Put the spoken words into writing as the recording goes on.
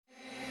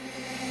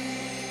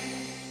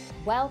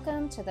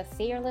Welcome to the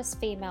Fearless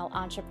Female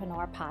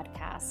Entrepreneur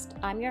Podcast.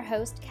 I'm your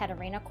host,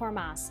 Katerina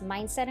Kormas,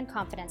 mindset and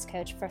confidence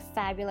coach for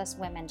fabulous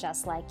women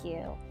just like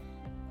you.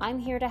 I'm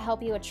here to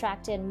help you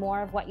attract in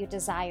more of what you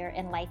desire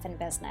in life and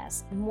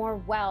business. More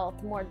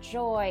wealth, more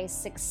joy,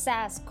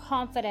 success,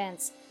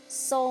 confidence,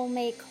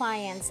 soulmate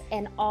clients,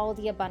 and all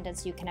the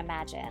abundance you can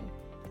imagine.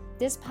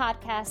 This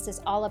podcast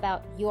is all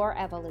about your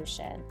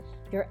evolution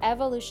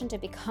to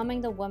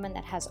becoming the woman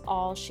that has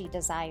all she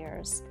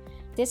desires.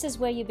 This is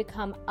where you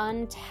become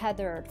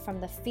untethered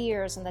from the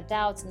fears and the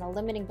doubts and the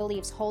limiting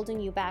beliefs holding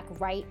you back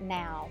right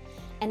now,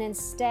 and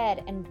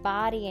instead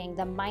embodying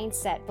the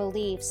mindset,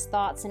 beliefs,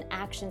 thoughts, and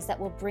actions that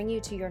will bring you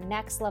to your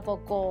next level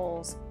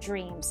goals,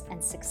 dreams,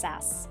 and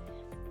success.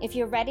 If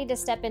you're ready to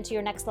step into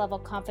your next level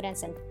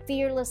confidence and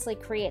fearlessly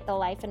create the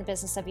life and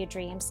business of your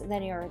dreams,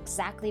 then you're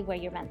exactly where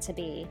you're meant to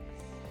be.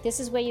 This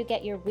is where you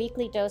get your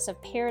weekly dose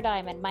of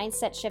paradigm and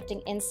mindset shifting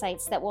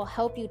insights that will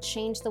help you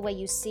change the way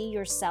you see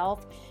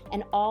yourself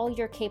and all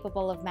you're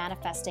capable of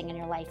manifesting in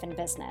your life and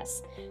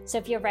business. So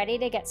if you're ready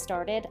to get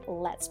started,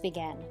 let's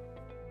begin.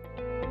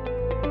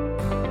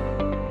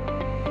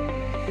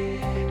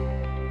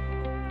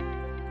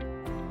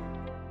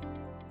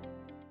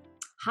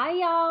 Hi,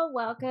 y'all.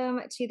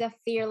 Welcome to the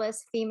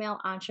Fearless Female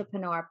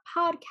Entrepreneur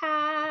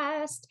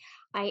Podcast.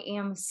 I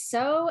am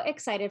so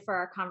excited for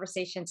our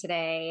conversation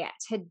today.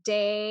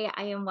 Today,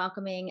 I am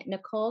welcoming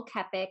Nicole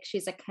Kepic.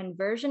 She's a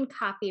conversion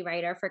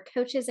copywriter for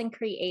coaches and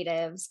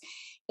creatives.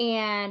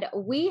 And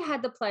we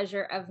had the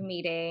pleasure of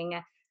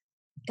meeting,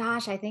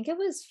 I think it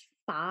was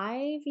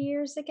 5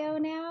 years ago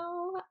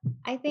now,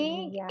 I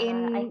think.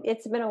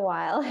 It's been a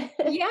while.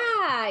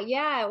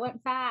 Yeah, it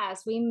went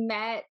fast. We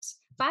met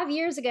 5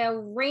 years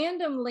ago,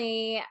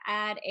 randomly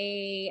at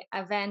a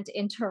event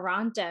in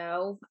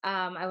Toronto.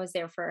 I was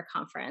there for a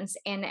conference,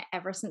 and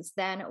ever since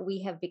then,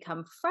 we have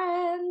become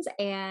friends.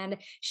 And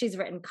she's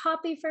written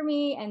copy for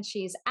me, and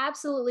she's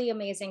absolutely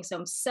amazing. So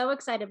I'm so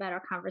excited about our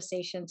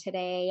conversation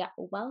today.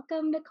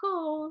 Welcome,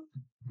 Nicole.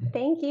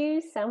 Thank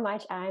you so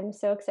much. I'm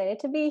so excited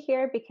to be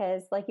here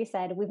because, like you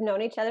said, we've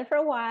known each other for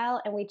a while,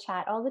 and we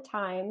chat all the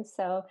time.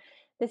 So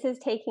this is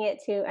taking it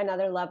to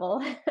another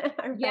level.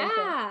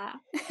 Yeah.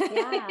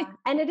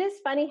 And it is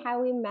funny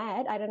how we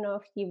met. I don't know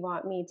if you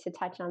want me to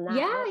touch on that.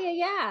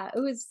 Yeah. It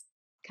was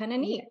kind of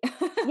neat.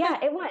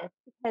 Yeah, it was.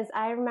 Because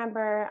I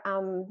remember,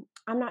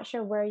 I'm not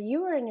sure where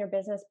you were in your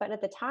business, but at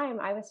the time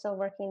I was still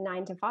working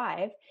 9 to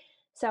 5.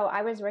 So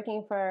I was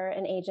working for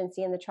an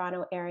agency in the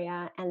Toronto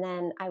area. And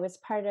then I was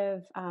part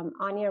of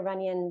Anya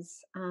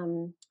Runyon's,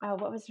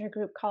 what was her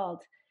group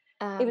called?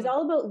 It was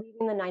all about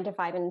leaving the 9 to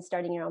 5 and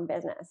starting your own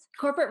business.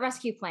 Corporate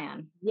Rescue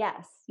Plan.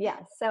 Yes.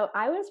 So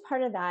I was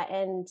part of that.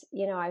 And,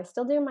 I was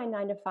still doing my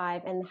 9 to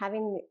 5 and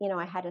having,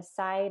 I had a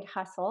side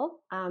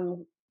hustle,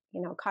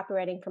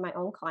 copywriting for my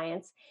own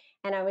clients.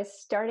 And I was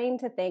starting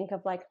to think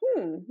of like,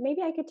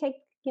 maybe I could take,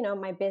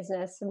 my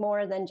business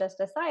more than just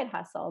a side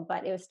hustle,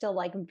 but it was still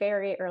like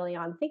very early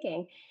on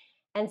thinking.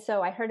 And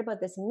so I heard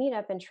about this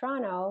meetup in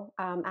Toronto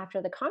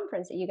after the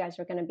conference that you guys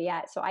were going to be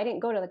at. So I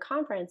didn't go to the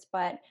conference,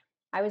 but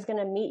I was going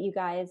to meet you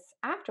guys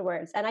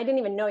afterwards. And I didn't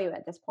even know you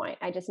at this point.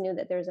 I just knew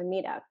that there was a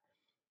meetup.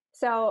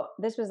 So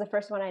this was the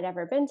first one I'd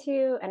ever been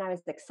to, and I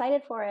was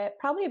excited for it,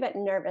 probably a bit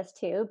nervous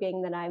too,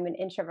 being that I'm an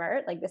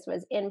introvert, like this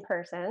was in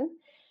person.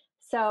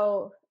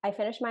 So I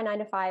finished my 9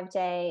 to 5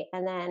 day,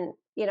 and then,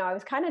 I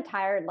was kind of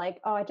tired, like,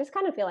 I just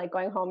kind of feel like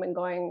going home and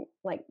going,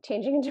 like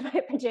changing into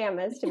my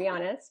pajamas, to be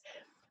honest.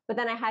 But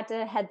then I had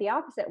to head the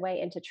opposite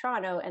way into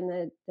Toronto, and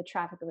the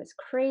traffic was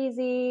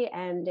crazy,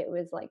 and it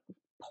was like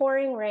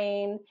pouring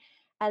rain.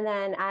 And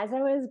then as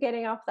I was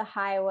getting off the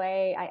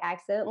highway, I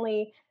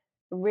accidentally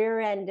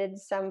rear-ended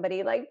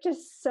somebody, like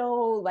just so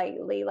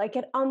lightly, like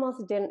it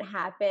almost didn't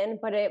happen,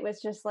 but it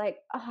was just like,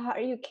 are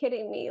you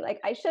kidding me? Like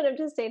I should have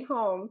just stayed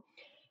home.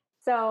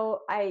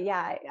 So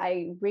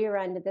I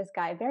rear-ended this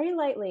guy very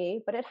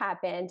lightly, but it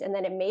happened. And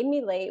then it made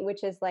me late,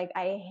 which is like,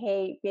 I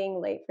hate being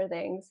late for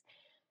things.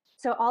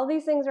 So all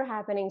these things are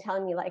happening,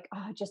 telling me like,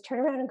 just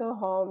turn around and go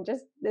home.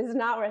 Just, this is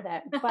not worth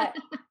it. But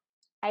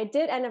I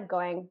did end up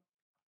going.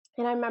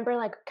 And I remember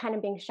like kind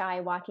of being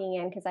shy walking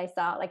in because I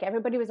saw like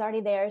everybody was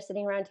already there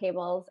sitting around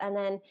tables. And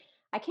then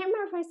I can't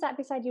remember if I sat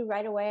beside you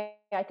right away.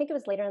 I think it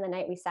was later in the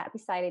night. We sat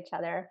beside each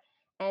other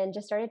and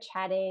just started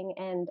chatting.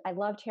 And I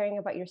loved hearing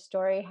about your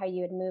story, how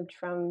you had moved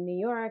from New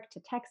York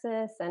to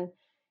Texas. And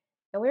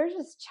we were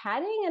just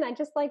chatting, and I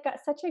just like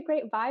got such a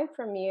great vibe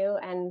from you.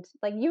 And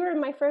like you were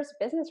my first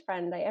business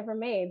friend I ever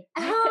made.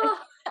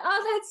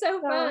 That's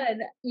so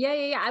fun.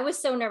 Yeah. I was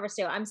so nervous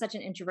too. I'm such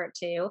an introvert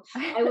too.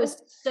 I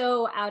was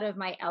so out of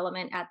my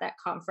element at that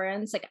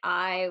conference. Like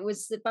I would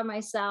sit by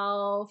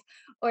myself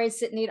or I'd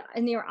sit near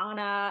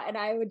Anna, and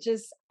there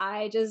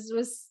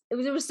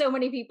was so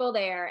many people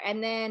there.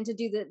 And then to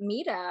do the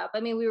meetup,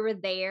 I mean, we were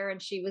there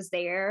and she was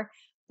there,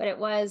 but it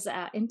was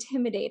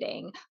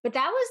intimidating. But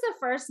that was the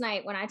first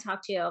night when I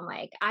talked to you. I'm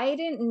like, I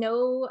didn't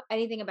know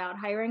anything about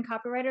hiring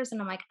copywriters.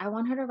 And I'm like, I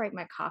want her to write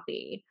my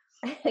copy.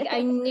 Like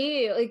I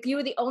knew, like you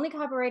were the only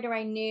copywriter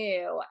I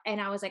knew,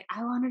 and I was like,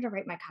 I want her to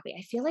write my copy.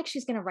 I feel like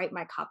she's gonna write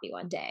my copy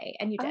one day,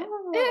 and you did.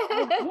 Oh,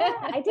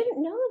 yeah, I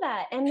didn't know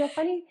that, and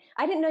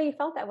I didn't know you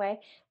felt that way.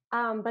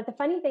 But the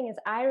funny thing is,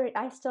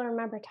 I still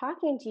remember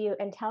talking to you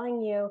and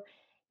telling you,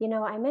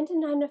 I'm into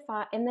 9 to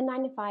 5 in the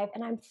 9 to 5,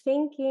 and I'm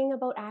thinking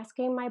about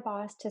asking my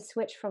boss to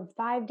switch from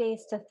 5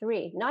 days to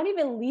three. Not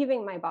even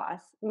leaving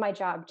my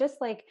job, just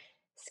like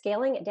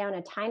scaling it down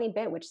a tiny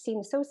bit, which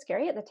seemed so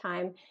scary at the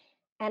time.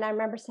 And I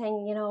remember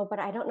saying, but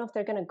I don't know if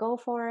they're going to go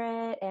for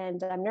it.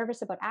 And I'm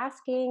nervous about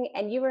asking.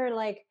 And you were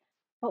like,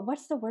 but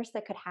what's the worst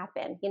that could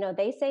happen?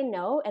 They say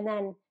no. And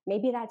then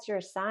maybe that's your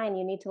sign.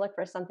 You need to look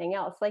for something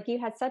else. Like you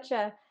had such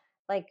a,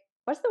 like,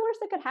 what's the worst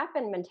that could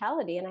happen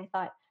mentality. And I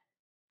thought,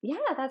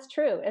 yeah, that's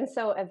true. And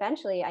so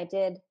eventually I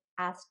did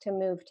ask to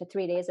move to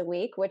 3 days a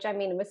week, which I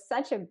mean was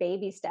such a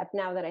baby step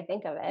now that I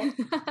think of it.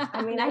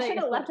 I mean, Now I that should you're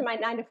have full left my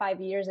 9 to 5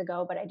 years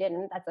ago, but I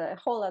didn't. That's a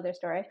whole other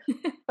story.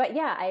 But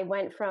yeah, I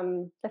went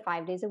from the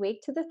 5 days a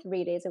week to the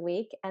 3 days a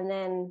week. And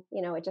then,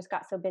 it just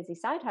got so busy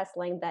side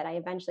hustling that I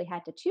eventually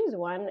had to choose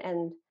one.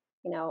 And,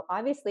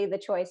 obviously the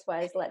choice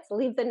was let's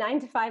leave the 9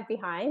 to 5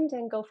 behind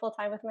and go full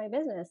time with my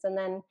business. And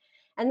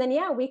then,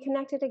 yeah, we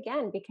connected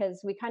again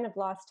because we kind of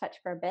lost touch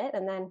for a bit.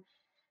 And then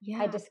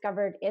I yeah.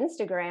 discovered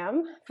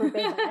Instagram for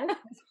business,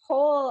 this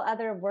whole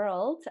other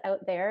world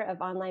out there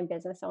of online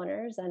business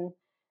owners. And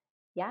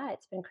yeah,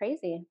 it's been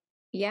crazy.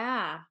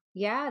 Yeah.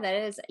 Yeah, that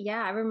is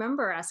yeah, I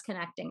remember us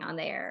connecting on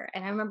there,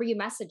 and I remember you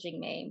messaging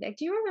me, like,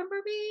 "Do you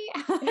remember Do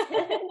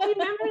you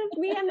remember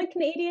me? I'm the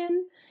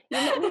Canadian. You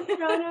met me in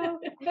Toronto.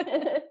 me?"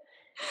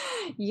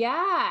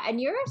 Yeah, and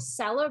you're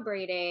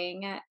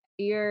celebrating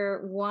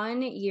your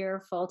 1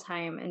 year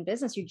full-time in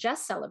business, you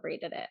just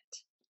celebrated it.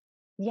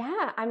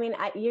 Yeah, I mean,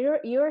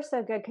 you're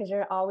so good because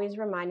you're always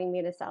reminding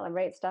me to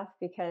celebrate stuff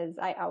because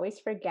I always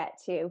forget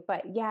to.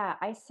 But yeah,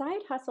 I side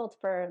hustled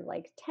for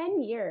like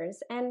 10 years,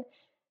 and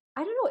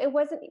I don't know, it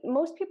wasn't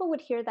most people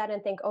would hear that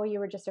and think, "Oh, you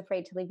were just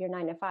afraid to leave your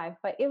 9 to 5."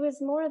 But it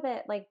was more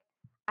that like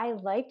I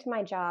liked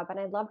my job and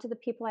I loved the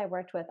people I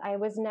worked with. I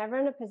was never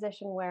in a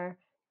position where,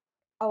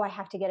 "Oh, I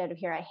have to get out of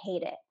here. I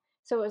hate it."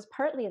 So it was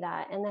partly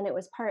that, and then it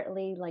was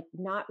partly like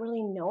not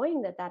really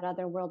knowing that that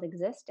other world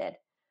existed.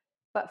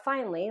 But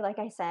finally, like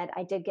I said,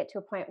 I did get to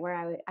a point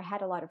where I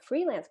had a lot of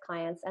freelance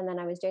clients, and then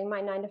I was doing my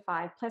 9 to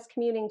 5 plus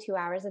commuting 2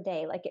 hours a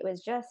day. Like it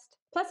was just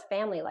plus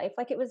family life.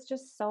 Like it was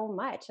just so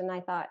much. And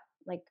I thought,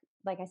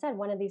 like I said,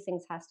 one of these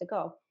things has to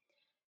go.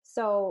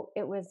 So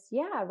it was,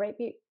 yeah,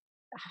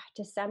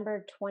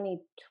 December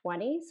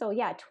 2020. So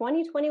yeah,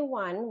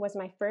 2021 was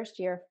my first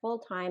year full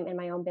time in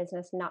my own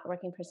business, not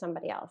working for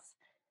somebody else.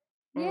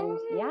 And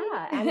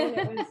yeah,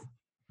 Yay.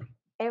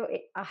 I mean,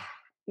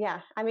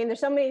 yeah, I mean, there's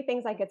so many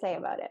things I could say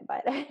about it,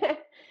 but it was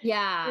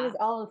Yeah.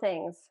 all the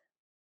things.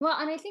 Well,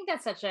 and I think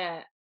that's such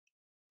a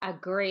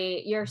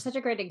great you're such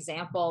a great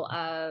example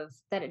of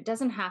that it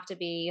doesn't have to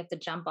be you have to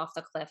jump off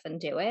the cliff and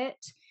do it.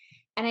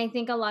 And I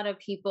think a lot of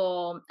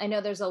people, I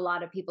know there's a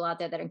lot of people out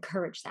there that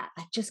encourage that,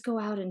 like just go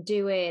out and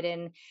do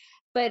it.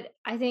 But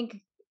I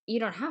think you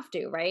don't have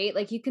to, right?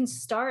 Like you can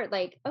start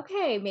like,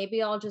 okay,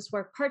 maybe I'll just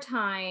work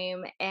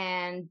part-time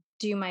and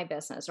do my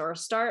business or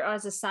start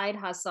as a side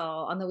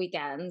hustle on the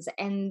weekends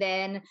and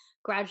then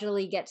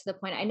gradually get to the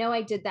point. I know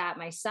I did that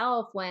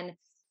myself when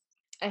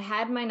I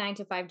had my 9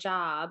 to 5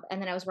 job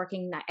and then I was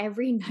working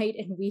every night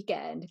and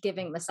weekend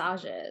giving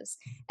massages.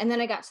 And then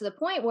I got to the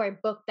point where I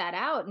booked that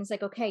out and it's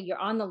like, okay, you're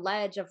on the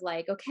ledge of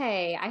like,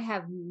 okay, I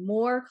have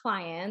more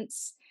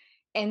clients.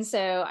 And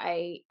so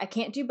I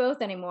can't do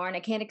both anymore and I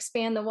can't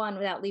expand the one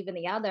without leaving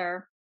the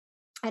other.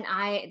 And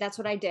that's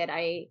what I did.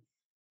 I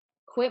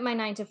quit my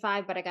 9 to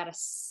 5, but I got a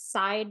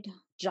side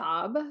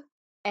job.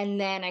 And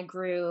then I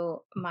grew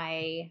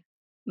my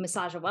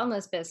massage and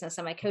wellness business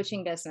and my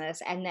coaching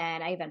business. And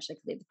then I eventually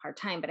could leave the part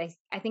time. But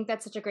I think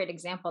that's such a great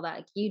example that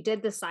like, you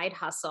did the side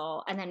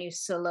hustle and then you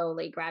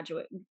slowly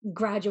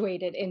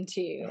graduated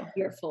into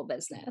your full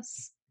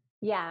business.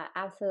 Yeah,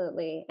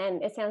 absolutely.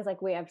 And it sounds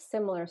like we have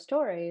similar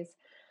stories.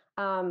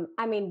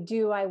 I mean,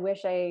 do I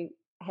wish I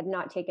had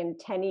not taken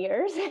 10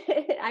 years?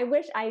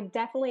 I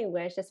definitely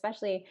wish,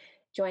 especially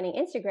joining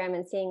Instagram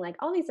and seeing like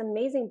all these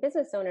amazing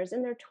business owners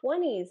in their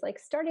 20s, like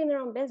starting their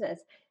own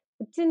business.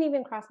 It didn't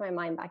even cross my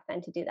mind back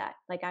then to do that.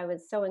 Like I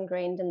was so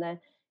ingrained in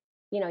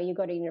you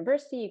go to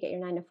university, you get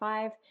your 9 to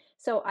 5.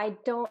 So I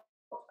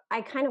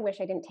kind of wish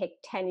I didn't take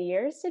 10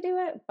 years to do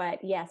it, but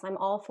yes, I'm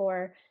all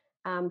for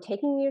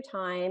taking your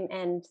time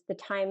and the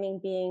timing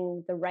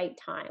being the right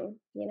time,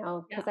 Yeah.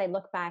 because I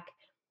look back,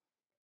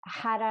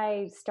 had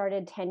I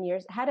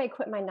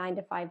quit my 9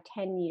 to 5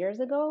 10 years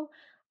ago,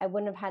 I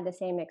wouldn't have had the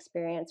same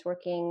experience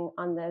working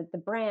on the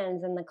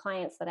brands and the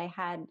clients that I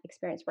had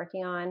experience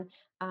working on.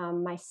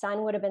 My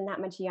son would have been that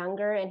much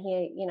younger, and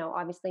he,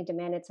 obviously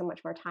demanded so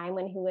much more time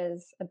when he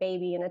was a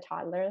baby and a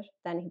toddler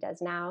than he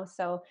does now.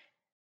 So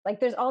like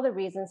there's all the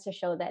reasons to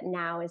show that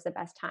now is the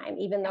best time,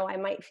 even Yeah. though I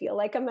might feel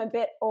like I'm a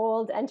bit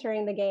old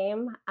entering the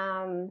game.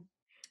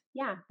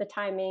 Yeah, the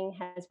timing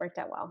has worked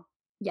out well.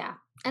 Yeah.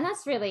 And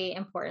that's really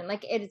important.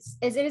 Like it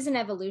is an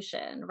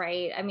evolution,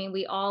 right? I mean,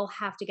 we all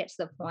have to get to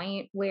the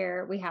point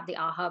where we have the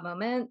aha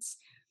moments.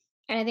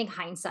 And I think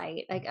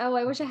hindsight, like, oh,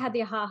 I wish I had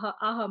the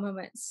aha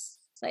moments.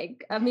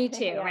 Like, me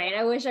too, Yeah. right?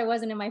 I wish I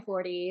wasn't in my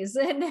 40s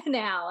and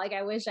now, like,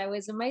 I wish I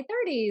was in my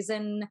 30s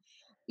and,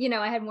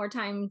 I had more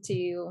time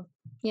to,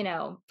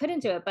 put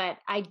into it. But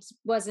I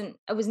was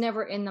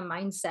never in the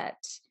mindset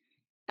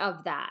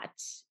of that.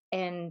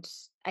 And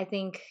I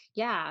think,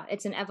 yeah,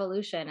 it's an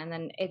evolution. And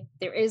then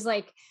there is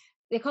like,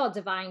 they call it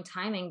divine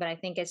timing, but I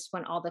think it's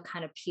when all the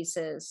kind of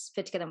pieces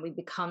fit together and we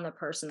become the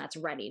person that's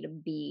ready to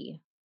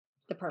be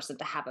the person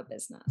to have a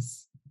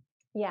business.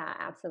 Yeah,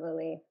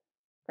 absolutely.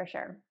 For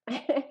sure.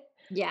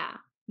 Yeah.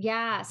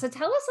 Yeah. So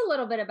tell us a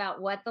little bit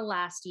about what the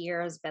last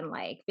year has been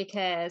like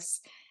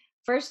because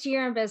first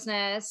year in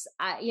business,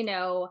 I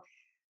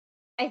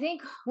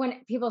think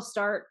when people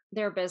start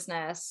their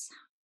business,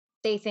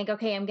 they think,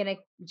 okay, I'm going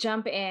to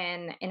jump in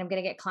and I'm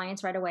going to get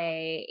clients right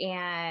away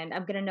and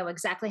I'm going to know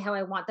exactly how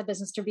I want the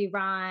business to be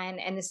run.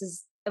 And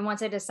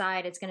once I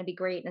decide it's going to be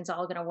great and it's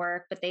all going to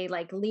work, but they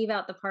like leave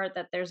out the part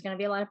that there's going to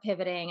be a lot of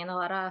pivoting and a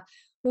lot of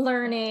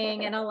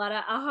learning and a lot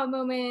of aha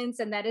moments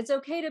and that it's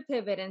okay to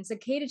pivot and it's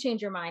okay to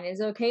change your mind. It's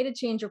okay to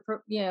change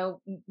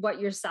what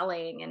you're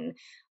selling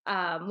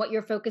and what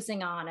you're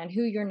focusing on and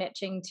who you're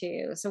niching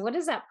to. So what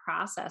has that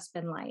process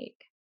been like?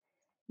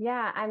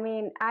 Yeah, I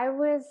mean, I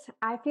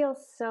feel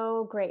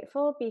so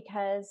grateful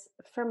because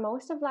for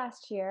most of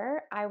last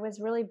year, I was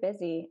really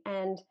busy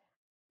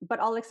but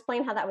I'll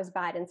explain how that was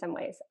bad in some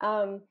ways.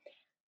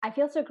 I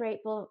feel so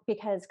grateful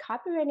because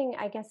copywriting,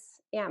 I guess,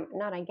 yeah,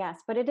 not I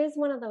guess, but it is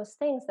one of those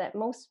things that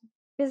most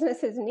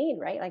businesses need,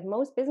 right? Like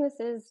most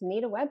businesses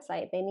need a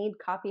website. They need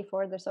copy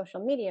for their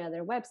social media,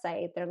 their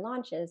website, their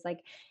launches. Like,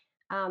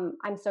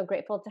 I'm so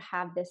grateful to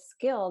have this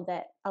skill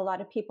that a lot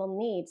of people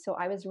need. So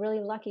I was really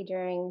lucky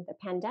during the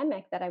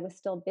pandemic that I was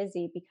still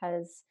busy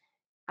because,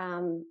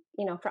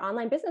 for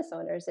online business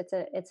owners,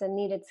 it's a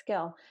needed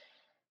skill.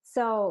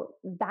 So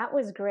that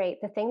was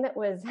great. The thing that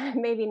was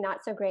maybe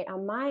not so great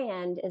on my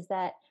end is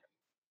that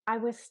I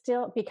was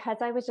still, because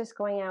I was just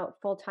going out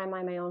full time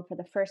on my own for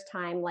the first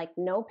time, like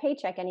no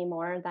paycheck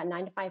anymore, that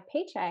 9 to 5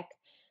 paycheck.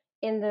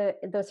 In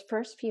those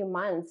first few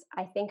months,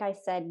 I think I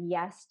said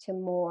yes to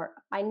more.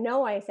 I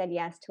know I said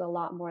yes to a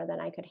lot more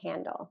than I could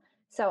handle.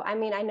 So I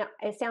mean, I know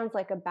it sounds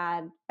like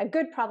a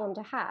good problem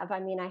to have. I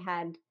mean, I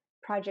had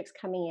projects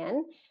coming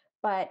in,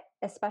 but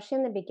especially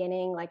in the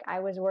beginning, like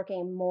I was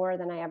working more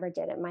than I ever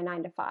did at my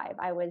 9 to 5.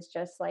 I was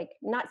just like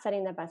not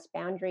setting the best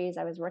boundaries.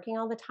 I was working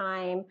all the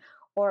time,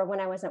 or when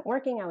I wasn't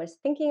working, I was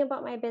thinking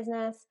about my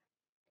business.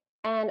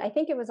 And I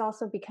think it was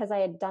also because I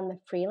had done the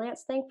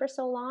freelance thing for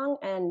so long,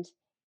 and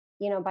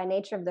by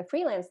nature of the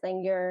freelance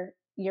thing,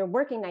 you're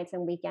working nights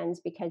and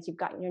weekends because you've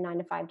got your 9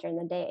 to 5 during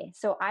the day.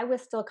 So I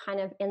was still kind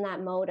of in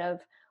that mode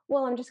of,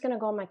 well, I'm just going to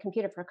go on my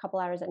computer for a couple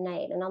hours at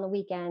night and on the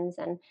weekends,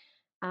 and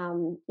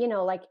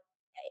like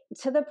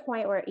to the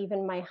point where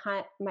even my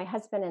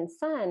husband and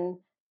son,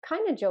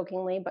 kind of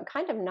jokingly but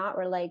kind of not,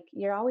 were like,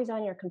 "You're always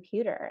on your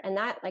computer," and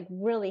that like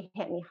really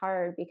hit me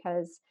hard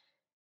because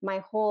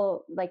my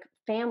whole like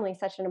family is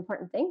such an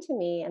important thing to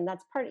me, and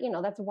that's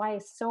that's why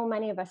so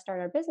many of us start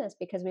our business,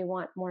 because we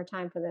want more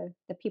time for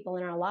the people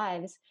in our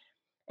lives.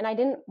 And I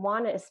didn't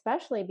want to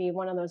especially be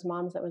one of those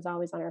moms that was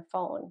always on her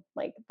phone,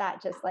 like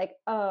that, just like,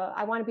 oh,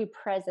 I want to be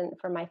present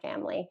for my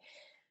family.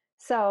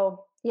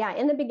 So yeah,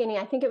 in the beginning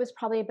I think it was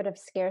probably a bit of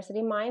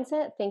scarcity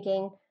mindset,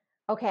 thinking,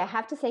 okay, I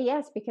have to say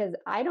yes because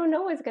I don't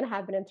know what's going to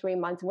happen in 3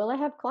 months. Will I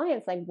have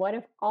clients? Like, what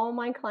if all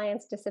my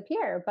clients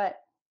disappear? But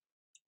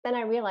then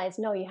I realized,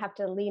 no, you have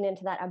to lean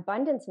into that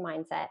abundance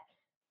mindset.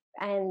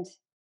 And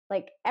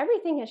like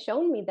everything has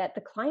shown me that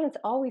the clients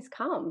always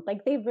come.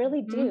 Like they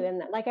really do. Mhm.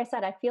 And like I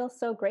said, I feel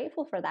so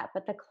grateful for that,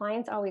 but the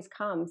clients always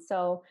come.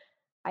 So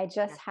I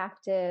just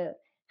have to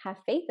have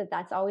faith that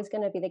that's always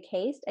going to be the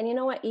case. And you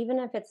know what? Even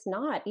if it's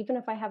not, even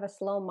if I have a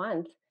slow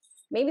month,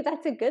 maybe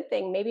that's a good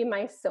thing. Maybe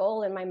my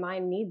soul and my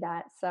mind need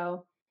that.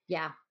 So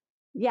Yeah.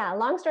 yeah,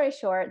 long story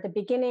short, the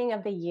beginning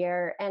of the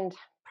year and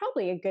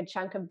probably a good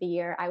chunk of the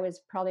year, I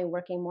was probably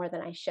working more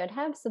than I should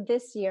have. So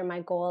this year,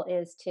 my goal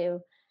is to,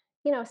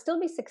 still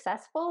be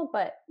successful,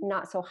 but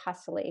not so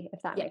hustly,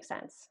 if that Yeah. makes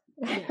sense.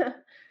 Yeah.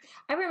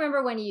 I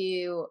remember when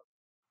you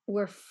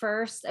were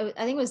first, I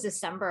think it was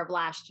December of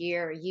last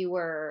year, you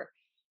were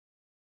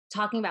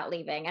talking about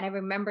leaving. And I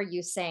remember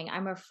you saying,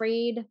 I'm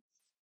afraid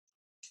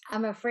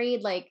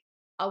like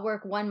I'll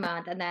work 1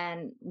 month and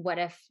then what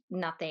if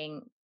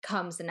nothing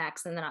comes the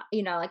next and then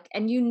like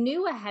and you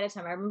knew ahead of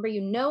time. I remember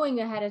you knowing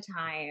ahead of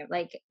time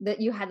like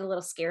that you had a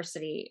little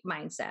scarcity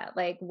mindset.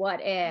 Like what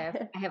if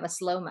I have a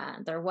slow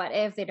month or what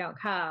if they don't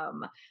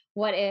come?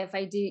 What if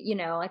I do,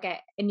 like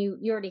and you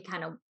already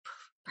kind of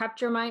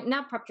prepped your mind,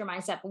 not prepped your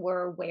mindset, but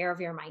were aware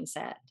of your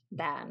mindset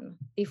then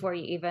before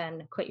you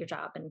even quit your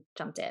job and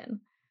jumped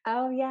in.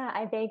 Oh, yeah,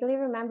 I vaguely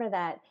remember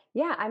that.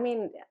 Yeah, I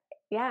mean,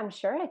 yeah, I'm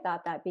sure I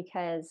thought that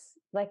because,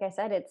 like I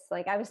said, it's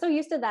like I was so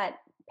used to that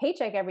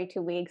paycheck every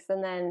 2 weeks,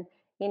 and then,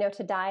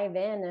 to dive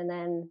in and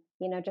then,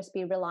 just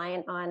be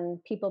reliant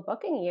on people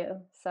booking you.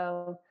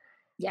 So,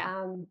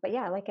 Yeah. But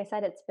yeah, like I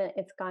said,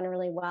 it's gone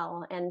really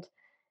well. And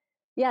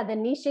yeah, the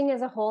niching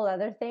is a whole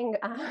other thing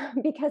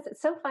because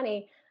it's so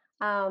funny.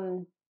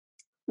 Um,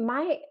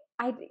 my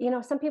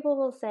some people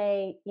will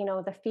say,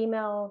 the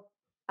female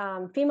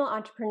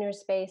entrepreneur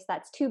space,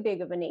 that's too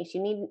big of a niche.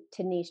 You need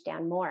to niche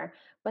down more.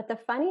 But the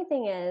funny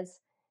thing is,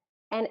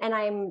 and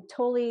I'm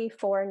totally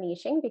for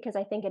niching because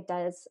I think it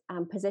does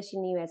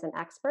position you as an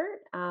expert.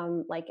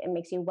 Like it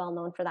makes you well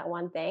known for that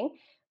one thing.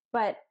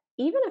 But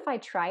even if I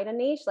try to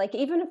niche, like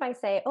even if I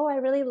say, oh, I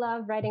really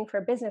love writing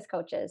for business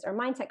coaches or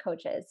mindset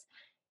coaches,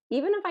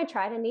 even if I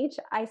try to niche,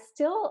 I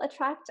still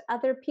attract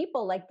other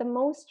people, like the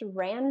most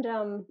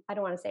random, I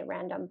don't want to say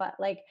random, but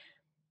like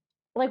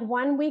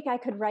one week I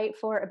could write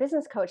for a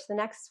business coach, the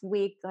next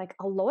week like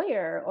a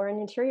lawyer or an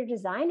interior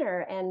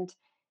designer. And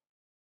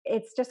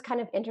it's just kind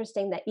of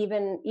interesting that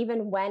even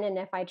when and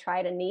if I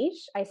try to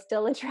niche, I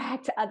still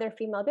attract other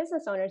female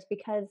business owners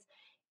because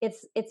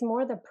it's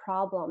more the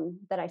problem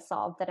that I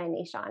solve that I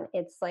niche on.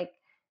 It's like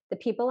the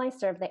people I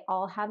serve, they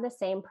all have the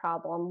same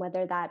problem,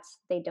 whether that's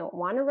they don't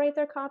want to write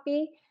their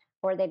copy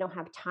or they don't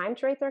have time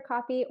to write their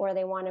copy or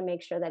they want to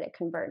make sure that it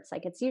converts.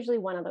 Like it's usually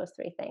one of those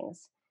three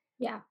things.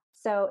 Yeah.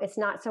 So it's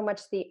not so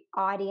much the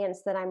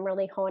audience that I'm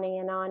really honing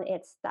in on,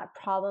 it's that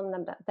problem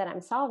that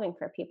I'm solving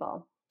for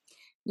people.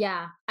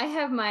 Yeah. I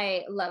have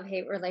my love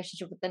hate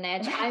relationship with the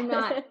niche. I'm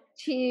not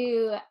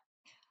too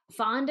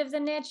fond of the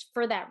niche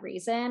for that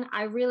reason.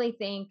 I really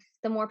think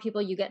the more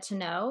people you get to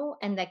know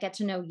and that get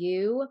to know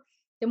you,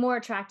 the more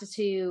attracted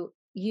to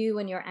you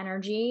and your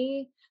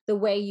energy, the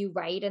way you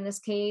write in this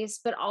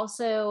case, but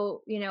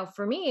also,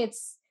 for me,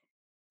 it's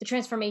the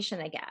transformation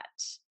they get.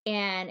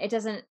 And it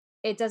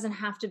doesn't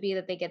have to be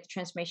that they get the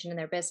transformation in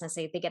their business,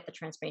 they get the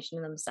transformation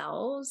in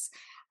themselves.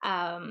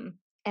 um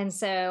and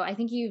so I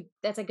think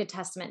that's a good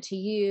testament to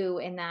you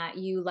in that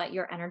you let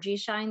your energy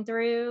shine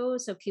through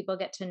so people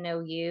get to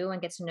know you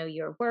and get to know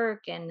your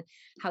work and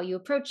how you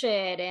approach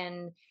it,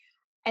 and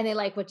they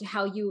like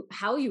how you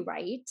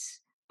write.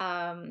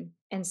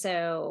 And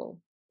so,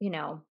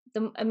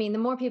 the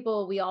more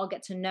people we all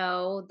get to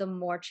know, the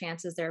more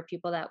chances there are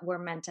people that we're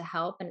meant to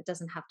help, and it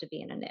doesn't have to be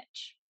in a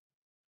niche.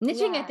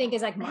 Niching, I Yeah. think,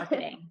 is like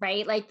marketing,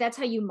 right? Like that's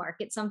how you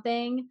market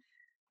something,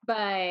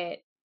 but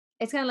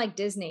it's kind of like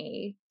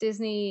Disney.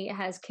 Disney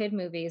has kid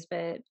movies,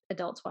 but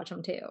adults watch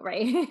them too,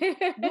 right?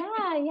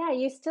 Yeah, yeah,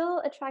 you still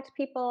attract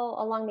people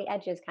along the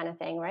edges kind of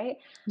thing, right?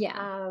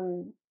 Yeah.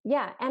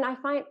 Yeah, and I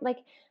find like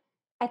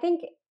I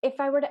think if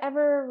I were to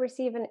ever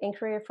receive an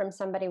inquiry from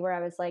somebody where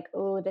I was like,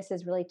 "Oh, this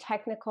is really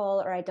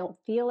technical," or "I don't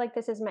feel like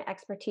this is my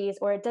expertise,"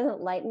 or "It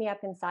doesn't light me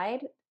up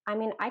inside," I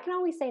mean, I can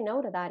always say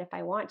no to that if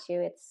I want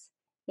to.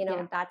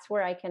 Yeah. That's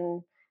where I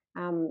can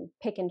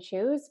pick and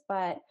choose.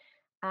 But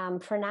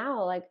for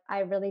now, like I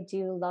really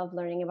do love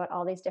learning about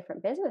all these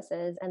different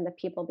businesses and the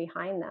people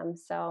behind them.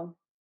 So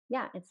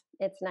yeah,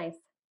 it's nice.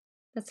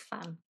 That's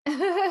fun.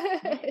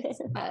 It's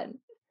fun.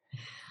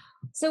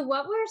 So,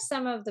 what were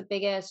some of the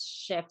biggest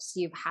shifts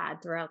you've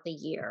had throughout the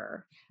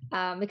year?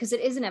 Because it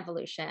is an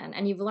evolution,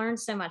 and you've learned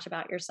so much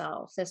about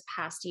yourself this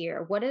past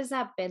year. What has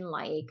that been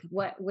like?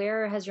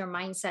 Where has your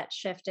mindset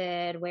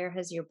shifted? Where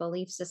has your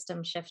belief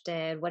system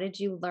shifted? What did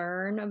you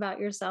learn about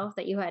yourself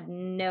that you had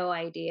no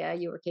idea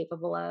you were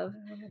capable of?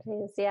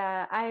 Oh, geez.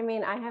 Yeah. I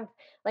mean, I have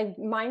like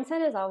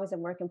mindset is always a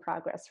work in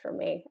progress for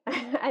me,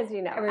 as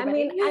you know. I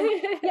Everybody.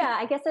 mean, yeah,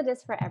 I guess it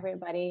is for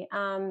everybody.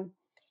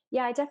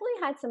 Yeah, I definitely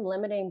had some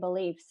limiting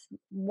beliefs.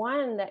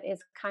 One that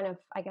is kind of,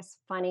 I guess,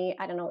 funny,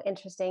 I don't know,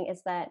 interesting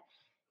is that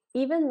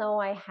even though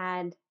I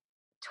had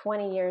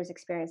 20 years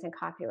experience in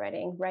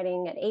copywriting,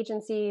 writing at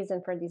agencies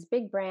and for these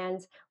big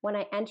brands, when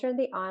I entered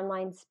the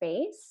online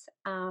space,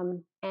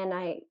 and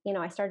I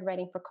started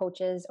writing for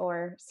coaches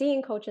or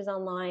seeing coaches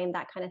online,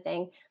 that kind of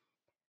thing.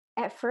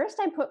 At first,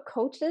 I put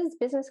coaches,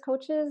 business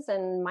coaches,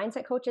 and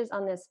mindset coaches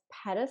on this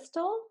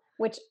pedestal,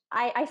 which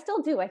I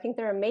still do. I think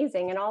they're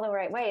amazing in all the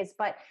right ways,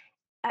 but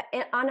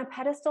on a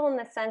pedestal in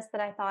the sense that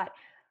I thought,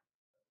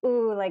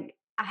 ooh, like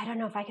I don't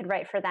know if I could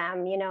write for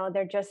them.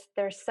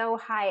 They're so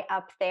high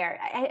up there.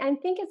 I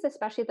think it's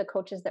especially the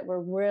coaches that were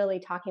really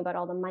talking about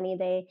all the money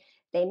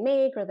they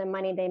make or the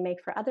money they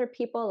make for other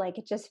people. Like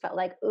it just felt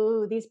like,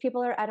 ooh, these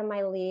people are out of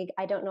my league.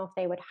 I don't know if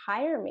they would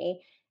hire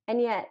me.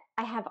 And yet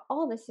I have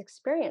all this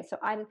experience. So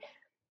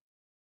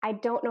I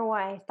don't know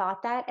why I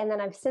thought that. And then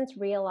I've since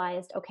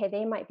realized, okay,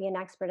 they might be an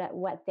expert at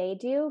what they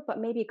do, but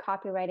maybe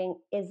copywriting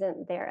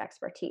isn't their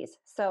expertise.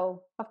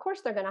 So, of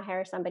course, they're going to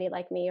hire somebody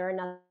like me or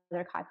another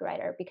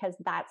copywriter because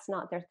that's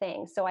not their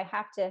thing. So, I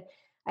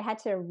had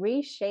to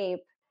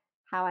reshape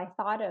how I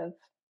thought of,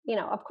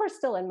 of course,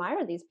 still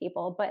admire these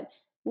people, but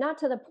not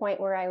to the point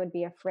where I would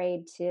be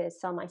afraid to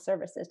sell my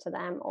services to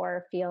them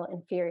or feel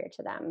inferior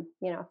to them,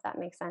 if that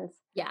makes sense.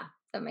 Yeah,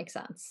 that makes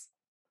sense.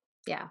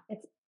 Yeah.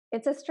 It's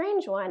it's a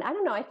strange one. I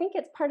don't know. I think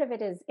it's part of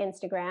it is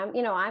Instagram.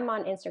 I'm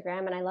on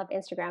Instagram and I love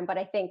Instagram, but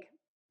I think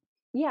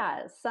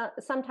yeah,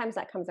 sometimes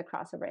that comes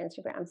across over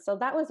Instagram. So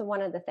that was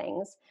one of the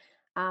things.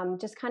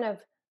 Just kind of,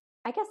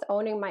 I guess,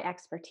 owning my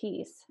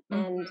expertise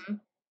and Mhm.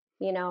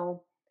 you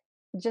know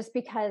just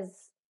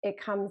because. it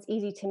comes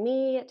easy to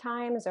me at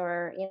times,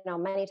 or,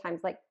 many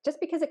times, like, just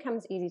because it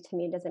comes easy to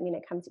me doesn't mean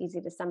it comes easy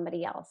to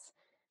somebody else.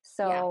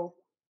 Yeah. So,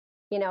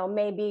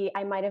 maybe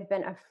I might have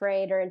been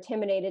afraid or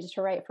intimidated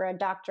to write for a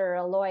doctor or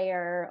a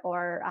lawyer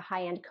or a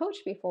high end coach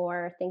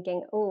before,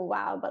 thinking, oh,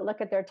 wow, but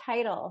look at their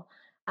title.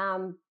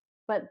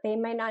 But they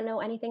might not know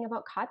anything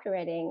about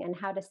copywriting and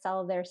how to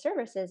sell their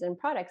services and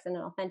products in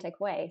an authentic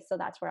way. So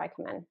that's where I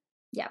come in.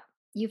 Yeah.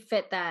 You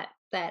fit that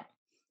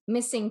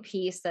missing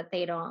piece that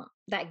they don't,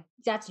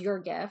 that's your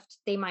gift.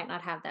 They might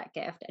not have that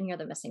gift and you're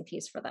the missing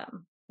piece for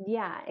them.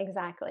 Yeah,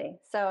 exactly.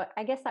 So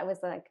I guess that was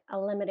like a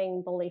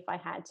limiting belief I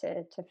had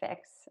to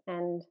fix.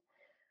 And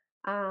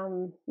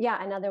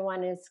yeah, another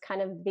one is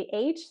kind of the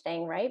age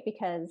thing, right?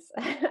 Because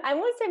I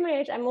won't say my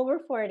age, I'm over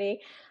 40.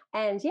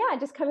 And yeah,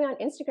 just coming on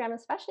Instagram,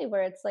 especially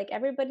where it's like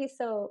everybody's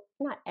so,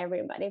 not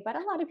everybody, but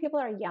a lot of people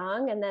are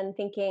young, and then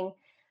thinking,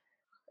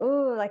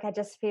 ooh, like I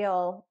just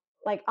feel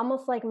like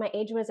almost like my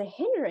age was a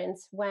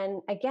hindrance,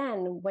 when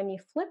again, when you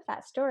flip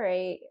that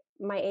story,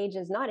 my age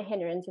is not a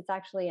hindrance. It's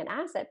actually an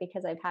asset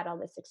because I've had all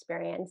this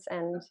experience,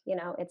 and,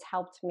 it's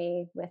helped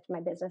me with my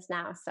business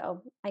now.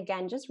 So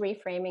again, just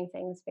reframing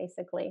things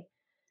basically.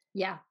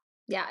 Yeah.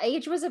 Yeah.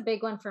 Age was a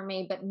big one for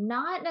me, but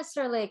not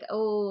necessarily like,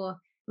 oh,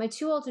 am I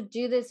too old to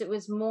do this? It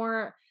was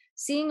more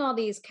seeing all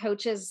these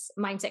coaches,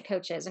 mindset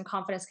coaches and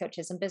confidence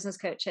coaches and business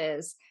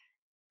coaches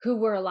who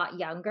were a lot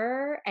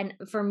younger. And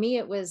for me,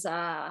 it was,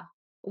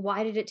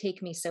 why did it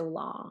take me so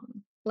long?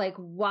 Like,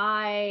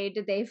 why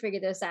did they figure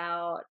this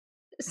out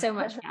so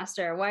much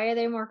faster? Why are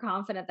they more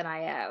confident than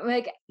I am?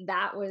 Like,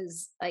 that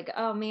was like,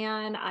 oh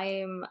man,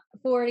 I'm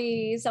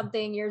 40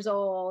 something years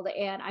old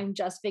and I'm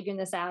just figuring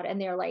this out. And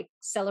they're like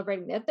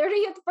celebrating their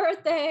 30th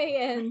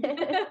birthday. And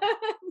they're,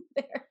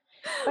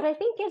 But I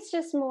think it's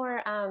just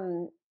more,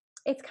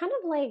 it's kind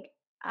of like,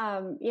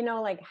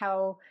 like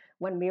how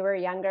when we were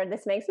younger,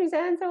 this makes me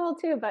sound so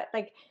old too, but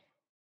like,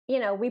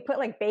 we put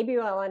like baby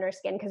oil on our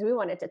skin because we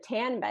wanted to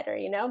tan better,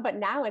 but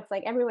now it's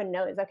like everyone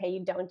knows, okay,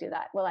 you don't do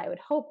that. Well, I would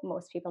hope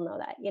most people know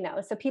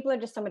that, so people are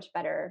just so much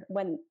better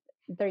when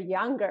they're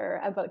younger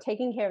about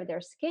taking care of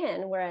their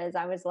skin. Whereas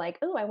I was like,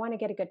 oh, I want to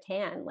get a good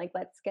tan. Like,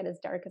 let's get as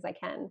dark as I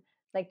can.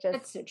 Like,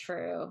 that's so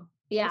true.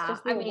 it's Yeah.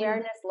 just the I mean,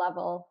 awareness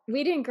level.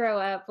 we didn't grow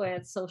up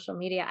with social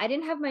media. I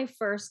didn't have my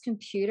first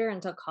computer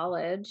until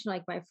college,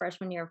 like my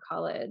freshman year of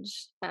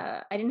college.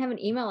 I didn't have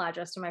an email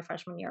address to my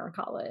freshman year of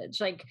college.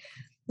 Like,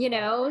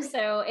 so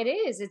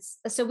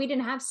so we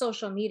didn't have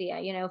social media.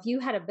 If you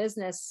had a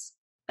business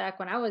back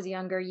when I was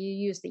younger, you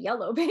used the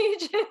yellow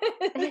pages.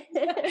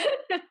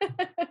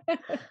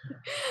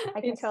 I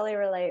can It's, totally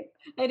relate.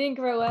 I didn't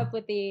grow up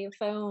with the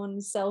phone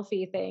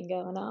selfie thing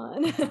going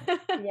on.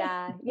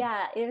 Yeah,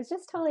 yeah, it was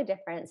just totally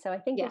different. So I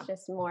think Yeah. it's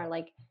just more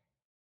like,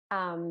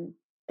 um,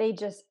 they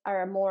just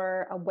are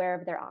more aware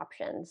of their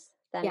options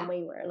than Yeah.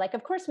 we were. Like,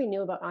 of course, we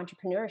knew about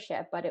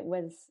entrepreneurship, but it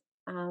was,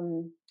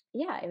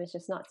 yeah, it was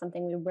just not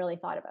something we really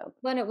thought about.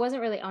 When it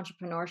wasn't really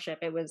entrepreneurship,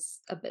 it was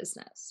a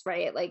business,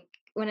 right? Like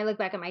when I look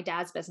back at my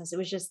dad's business, it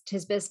was just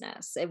his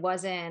business.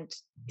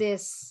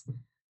 This,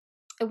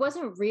 it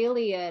wasn't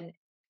really a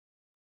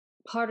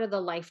part of the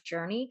life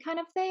journey kind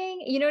of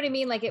thing. You know what I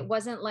mean? Like it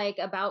wasn't like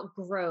about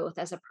growth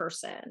as a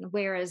person,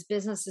 whereas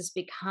business has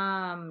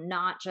become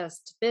not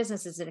just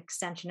business as an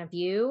extension of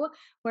you.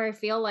 Where I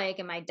feel like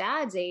in my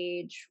dad's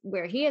age,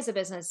 where he has a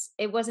business,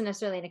 it wasn't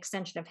necessarily an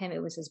extension of him,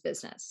 it was his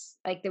business.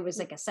 Like there was Mm.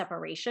 like a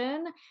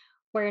separation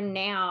where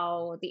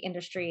now the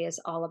industry is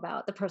all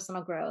about the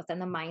personal growth and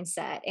the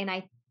mindset. And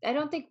I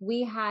don't think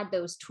we had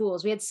those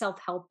tools. We had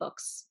self-help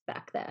books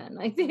back then,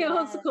 like the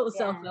old Yes, school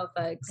self-help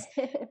books.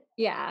 yes.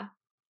 Yeah.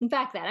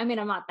 Back then, I mean,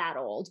 I'm not that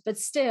old, but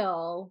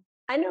still.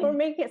 I know we're Mm.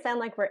 making it sound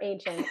like we're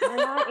ancient. We're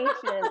not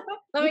ancient.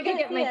 Let You me go can't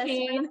get see my us. We're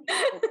cane.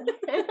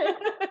 not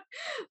ancient.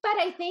 But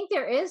I think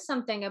there is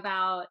something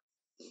about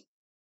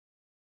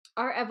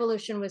our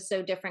evolution was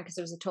so different because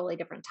it was a totally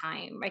different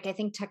time. Like, I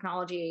think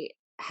technology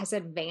has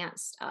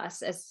advanced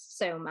us as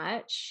so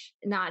much,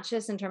 not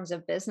just in terms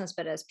of business,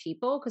 but as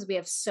people, because we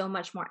have so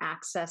much more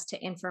access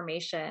to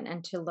information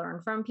and to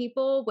learn from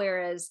people.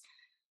 Whereas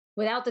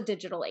without the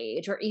digital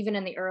age, or even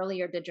in the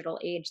earlier digital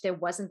age, there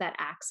wasn't that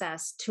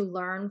access to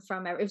learn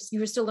from you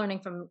were still learning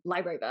from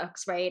library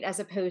books, right? As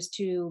opposed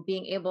to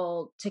being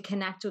able to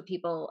connect with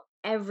people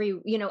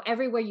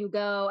everywhere you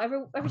go,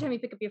 every time you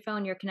pick up your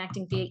phone, you're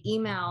connecting via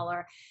email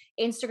or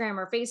Instagram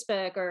or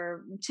Facebook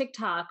or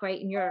TikTok, right?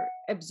 And you're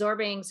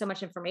absorbing so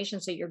much information,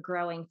 so you're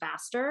growing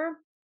faster,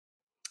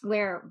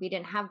 where we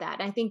didn't have that.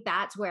 And I think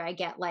that's where I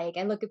get like,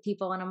 I look at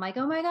people and I'm like,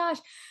 oh my gosh,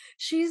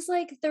 she's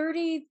like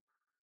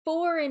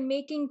 34 and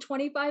making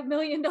 $25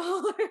 million,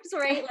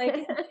 right?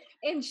 Like,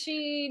 and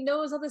she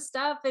knows all this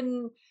stuff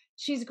and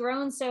she's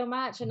grown so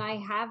much and I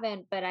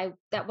haven't, but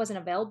that wasn't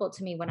available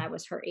to me when I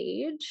was her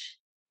age.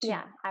 To,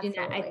 Yeah,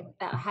 absolutely.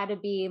 that had to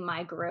be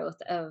my growth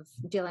of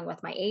dealing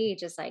with my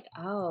age. Is like,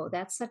 oh,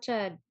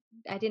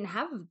 I didn't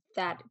have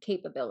that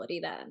capability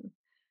then.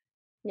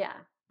 Yeah,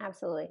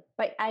 absolutely.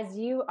 But as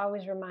you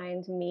always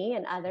remind me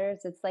and others,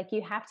 it's like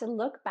you have to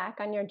look back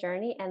on your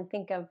journey and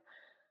think of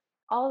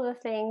all the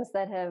things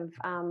that have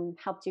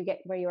helped you get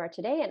where you are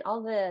today, and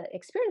all the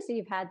experience that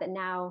you've had that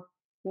now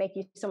make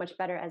you so much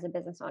better as a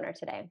business owner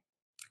today.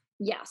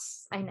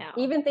 Yes, I know.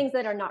 Even things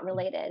that are not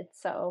related.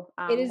 So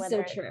It is so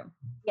whether, true.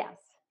 yes.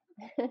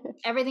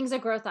 Everything's a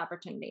growth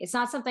opportunity. It's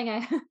not something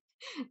I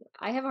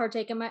I have a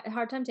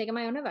hard time taking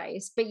my own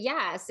advice. But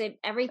yes,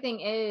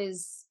 everything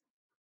is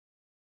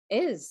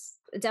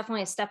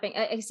definitely a stepping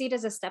I see it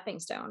as a stepping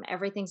stone.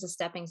 Everything's a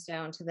stepping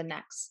stone to the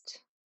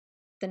next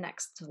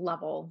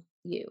level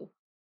you.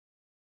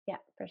 Yeah,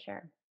 for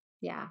sure.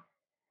 Yeah.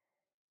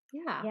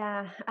 Yeah.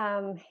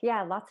 Yeah,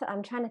 yeah, lots of,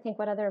 I'm trying to think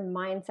what other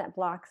mindset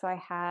blocks I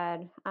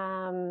had.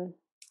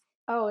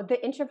 Oh,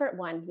 the introvert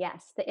one.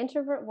 Yes, the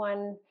introvert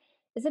one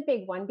is a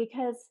big one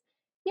because,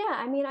 yeah,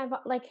 I mean, I've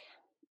like,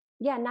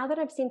 yeah, now that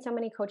I've seen so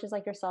many coaches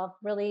like yourself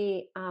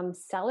really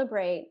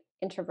celebrate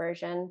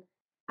introversion,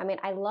 I mean,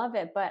 I love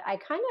it, but I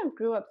kind of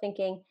grew up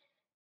thinking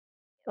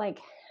like,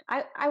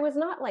 I was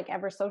not like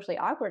ever socially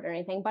awkward or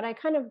anything, but I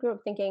kind of grew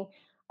up thinking,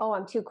 oh,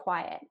 I'm too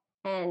quiet.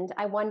 And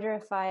I wonder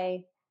if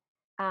I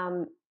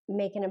um,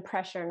 make an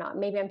impression or not.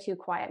 Maybe I'm too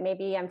quiet.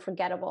 Maybe I'm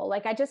forgettable.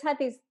 Like I just had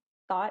these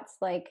thoughts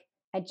like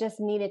I just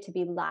needed to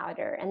be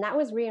louder. And that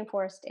was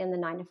reinforced in the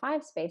 9 to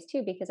 5 space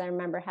too, because I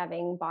remember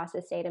having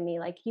bosses say to me,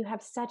 like, you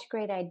have such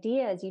great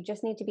ideas. You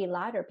just need to be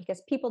louder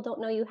because people don't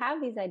know you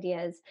have these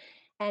ideas.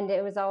 And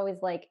it was always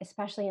like,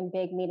 especially in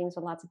big meetings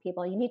with lots of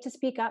people, you need to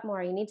speak up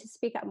more. You need to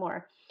speak up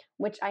more,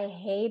 which I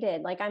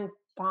hated. Like I'm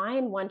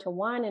fine one to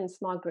one in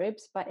small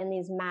groups, but in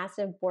these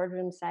massive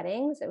boardroom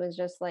settings, it was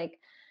just like,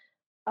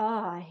 oh,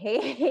 I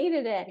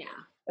hated it. Yeah.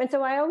 And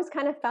so I always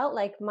kind of felt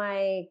like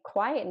my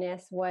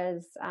quietness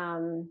was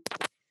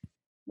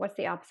what's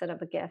the opposite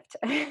of a gift?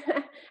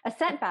 A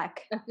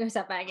setback. A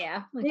setback,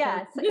 yeah. A curse.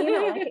 Yeah, so,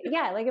 like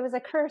yeah, like it was a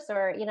curse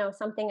or,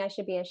 something I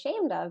should be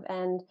ashamed of.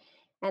 And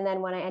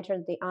then when I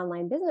entered the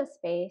online business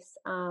space,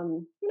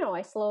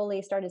 I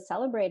slowly started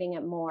celebrating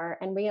it more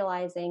and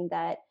realizing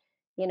that,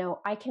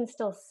 I can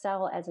still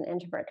sell as an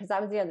introvert. Because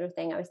that was the other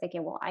thing. I was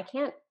thinking, well, I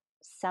can't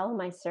sell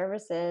my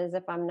services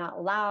if I'm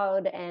not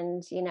loud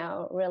and,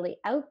 really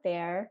out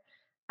there.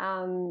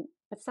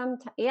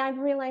 But yeah, I've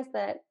realized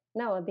that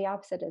no, the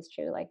opposite is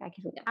true. Like I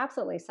can Yeah.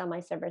 absolutely sell my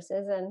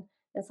services, and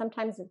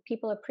sometimes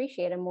people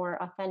appreciate a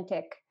more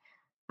authentic,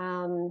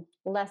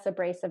 less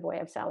abrasive way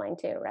of selling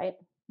too, right?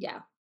 Yeah.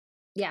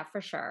 Yeah,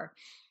 for sure.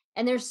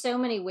 And there's so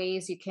many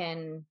ways you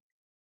can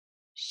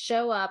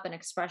show up and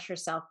express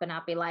yourself, but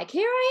not be like,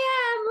 here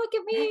I am, look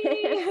at me.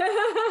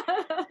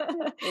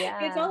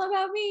 It's Yeah. all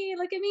about me.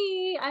 Look at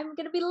me. I'm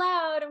going to be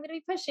loud. I'm going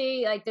to be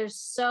pushy. Like there's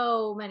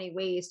so many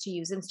ways to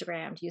use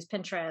Instagram, to use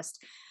Pinterest,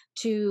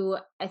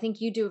 I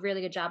think you do a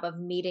really good job of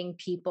meeting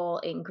people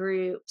in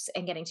groups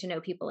and getting to know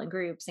people in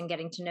groups and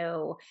getting to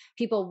know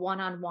people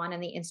one-on-one in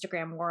the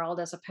Instagram world,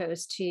 as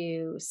opposed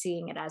to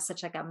seeing it as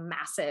such like a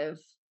massive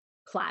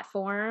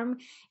platform.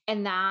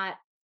 And that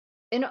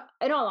in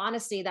all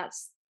honesty,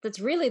 that's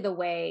really the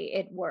way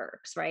it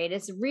works, right?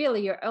 It's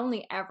really you're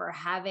only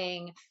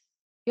building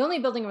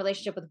a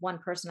relationship with one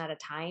person at a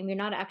time. You're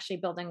not actually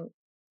building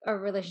a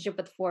relationship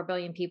with 4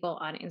 billion people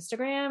on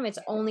Instagram. It's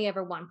only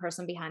ever one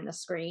person behind the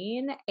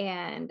screen.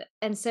 And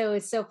so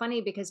it's so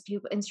funny because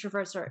people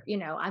introverts are,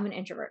 I'm an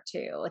introvert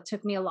too. It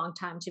took me a long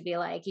time to be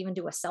like, even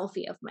do a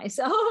selfie of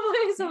myself.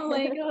 So I'm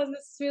like, oh,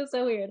 this feels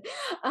so weird.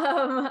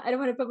 I don't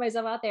want to put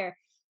myself out there.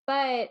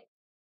 But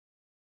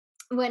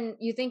when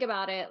you think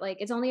about it, like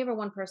it's only ever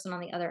one person on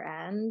the other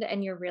end,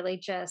 and you're really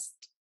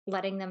just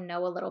letting them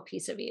know a little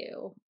piece of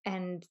you.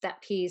 And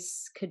that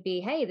piece could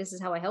be, hey, this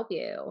is how I help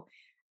you.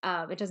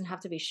 It doesn't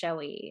have to be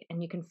showy,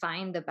 and you can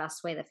find the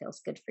best way that feels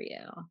good for you.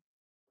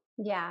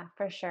 Yeah,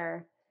 for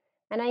sure.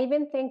 And I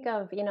even think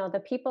of,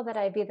 the people that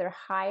I've either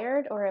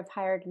hired or have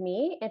hired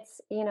me.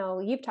 It's,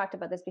 you've talked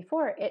about this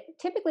before. It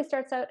typically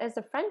starts out as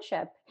a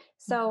friendship. Mhm.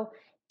 So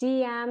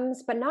DMs,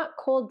 but not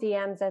cold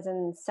DMs as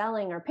in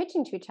selling or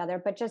pitching to each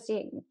other, but just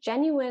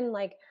genuine,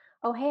 like,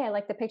 oh, hey, I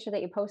like the picture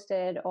that you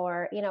posted,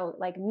 or,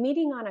 like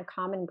meeting on a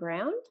common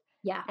ground.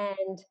 Yeah.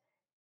 And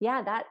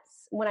yeah,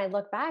 that's when I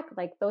look back,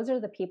 like those are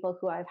the people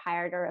who I've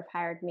hired or have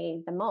hired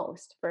me the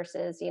most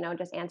versus,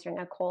 just answering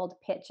a cold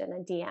pitch in a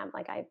DM.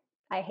 Like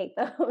I hate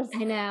those.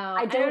 I know.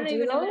 I I don't don't do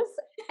even know those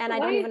and I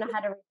don't why. even know how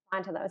to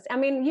respond to those. I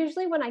mean,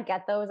 usually when I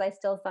get those, I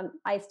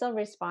still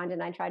respond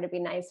and I try to be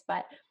nice,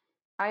 but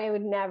I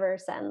would never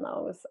send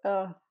those.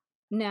 Oh,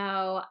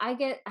 No, I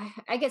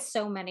get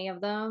so many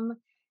of them.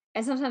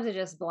 And sometimes I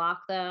just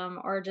block them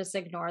or just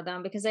ignore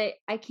them because I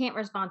can't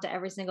respond to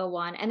every single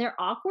one. And they're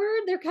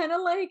awkward. They're kind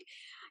of like,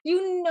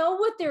 you know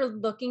what they're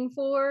looking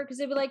for, because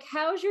they'd be like,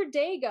 how's your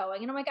day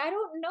going? And I'm like, I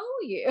don't know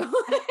you.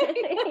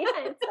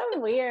 yeah, it's so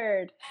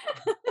weird.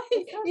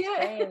 It's so Yeah.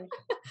 strange.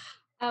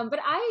 But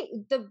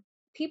the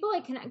people I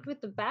connect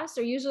with the best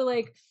are usually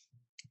like,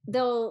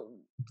 they'll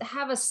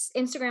have a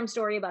Instagram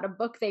story about a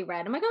book they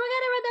read. I'm like, oh my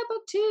god, I read that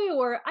book too,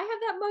 or I have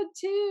that mug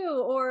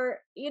too, or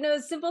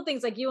simple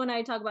things like you and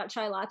I talk about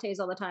chai lattes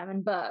all the time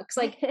in books.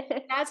 Like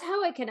that's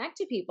how I connect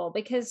to people,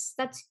 because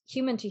that's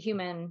human to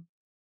human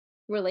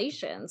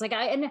relations. And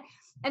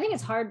I think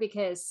it's hard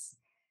because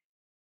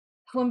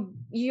when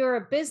you're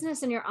a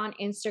business and you're on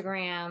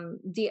Instagram,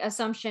 the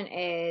assumption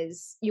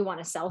is you want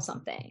to sell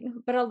something.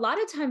 But a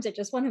lot of times I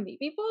just want to meet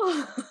people.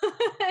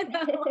 And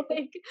I'm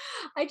like,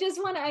 I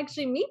just want to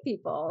actually meet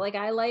people.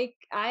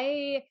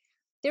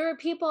 There are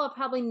people I'll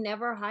probably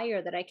never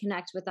hire that I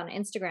connect with on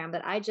Instagram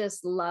that I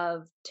just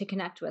love to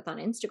connect with on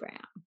Instagram.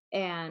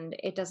 And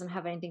it doesn't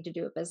have anything to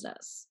do with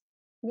business.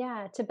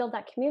 Yeah, to build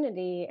that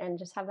community and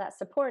just have that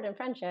support and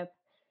friendship.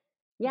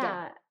 Yeah.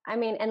 Yeah, I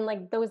mean, and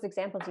like those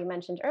examples you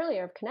mentioned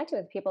earlier of connecting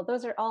with people,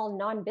 those are all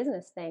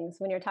non-business things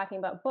when you're talking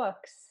about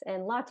books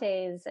and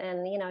lattes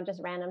and,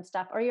 just random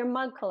stuff or your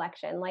mug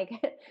collection. Like,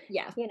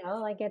 Yeah.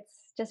 like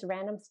it's just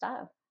random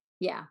stuff.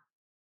 Yeah.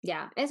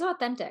 Yeah. It's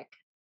authentic.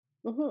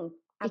 It can't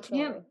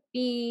Absolutely.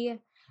 be.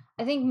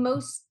 I think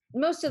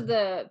most of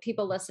the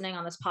people listening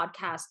on this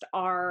podcast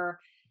are,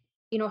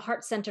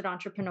 heart-centered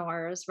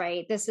entrepreneurs,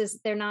 right?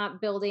 They're not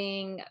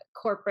building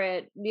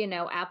corporate,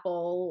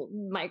 Apple,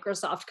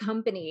 Microsoft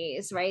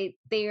companies, right?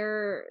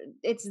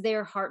 It's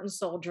their heart and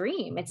soul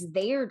dream. It's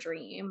their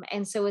dream.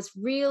 And so it's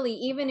really,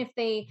 even if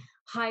they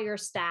hire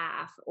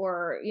staff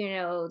or,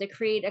 they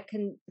create a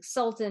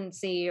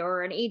consultancy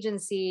or an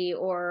agency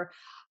or,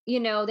 they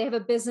have a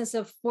business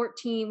of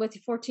 14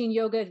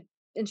 yoga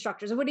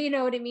instructors. What do you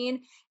know what I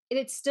mean?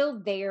 It's still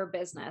their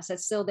business.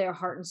 It's still their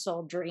heart and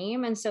soul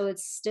dream. And so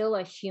it's still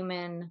a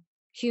human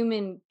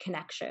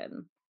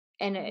connection.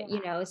 And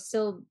Yeah. it's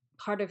still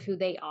part of who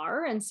they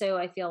are. And so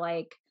I feel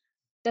like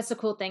that's the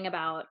cool thing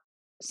about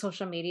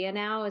social media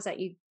now is that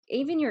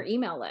even your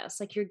email list,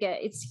 like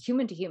it's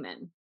human to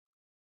human.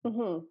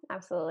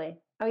 Absolutely.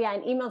 Oh yeah,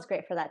 and email's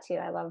great for that too.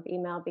 I love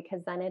email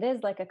because then it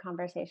is like a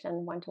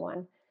conversation one to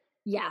one.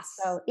 Yes.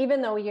 So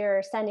even though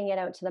you're sending it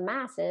out to the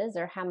masses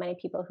or how many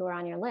people who are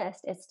on your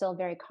list, it's still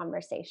very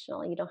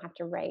conversational. You don't have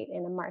to write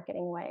in a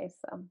marketing way.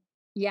 So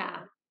Yeah. yeah.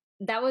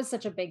 That was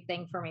such a big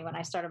thing for me when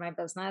I started my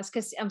business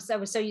because I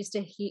was so used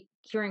to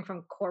hearing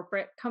from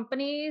corporate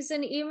companies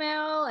in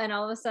email, and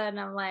all of a sudden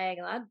I'm like,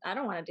 I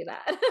don't want to do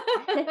that.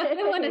 I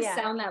don't want to Yeah.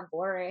 sound that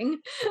boring.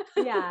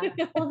 Yeah.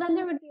 Well, then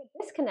there would be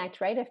a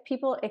disconnect, right?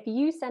 If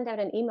you send out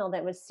an email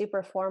that was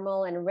super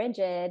formal and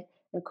rigid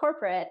and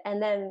corporate, and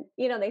then,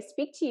 they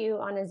speak to you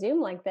on a Zoom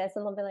like this,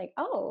 and they'll be like,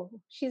 oh,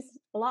 she's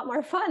a lot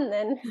more fun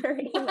than her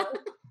emails.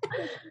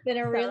 Than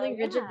a So, really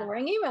rigid,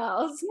 boring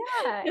emails.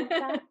 yeah,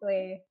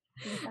 exactly.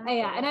 Yeah, and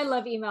Exactly. I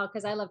love email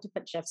because I love to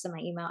put GIFs in my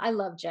email. I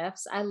love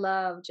GIFs. I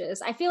love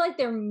just. I feel like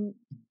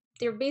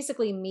they're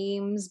basically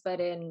memes,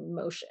 but in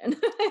motion. And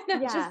I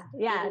just Yeah.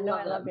 Yeah. No, love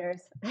I love them.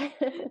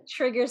 yours.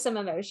 Trigger some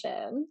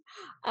emotion.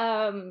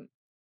 Um,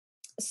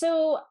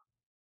 so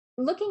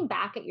looking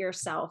back at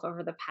yourself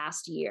over the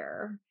past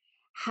year,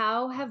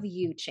 how have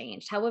you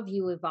changed? How have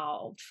you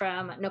evolved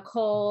from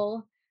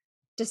Nicole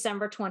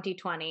December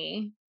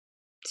 2020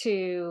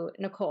 to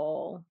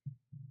Nicole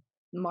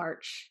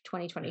March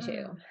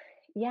 2022?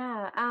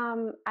 Yeah,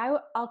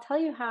 I'll tell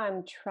you how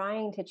I'm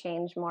trying to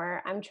change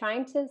more. I'm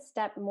trying to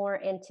step more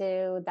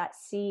into that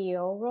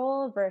CEO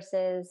role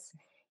versus,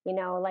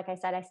 like I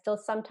said, I still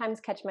sometimes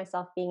catch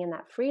myself being in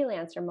that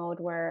freelancer mode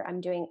where I'm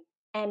doing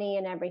any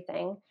and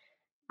everything.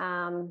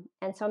 And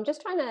so I'm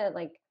just trying to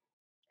like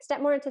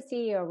step more into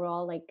CEO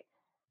role, like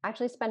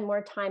actually spend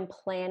more time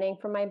planning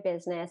for my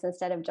business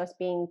instead of just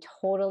being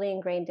totally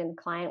ingrained in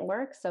client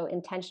work. So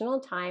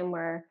intentional time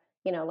where,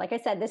 like I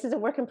said, this is a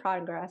work in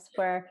progress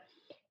where,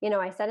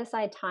 I set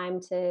aside time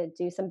to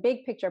do some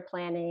big picture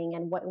planning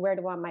and where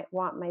do I might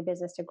want my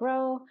business to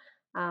grow.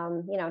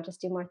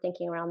 Just do more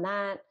thinking around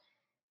that.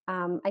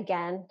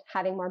 Again,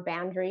 having more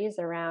boundaries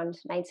around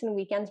nights and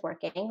weekends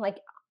working. Like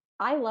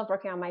I love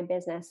working on my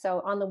business.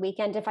 So on the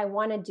weekend, if I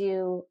want to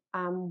do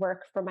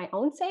work for my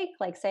own sake,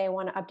 like say I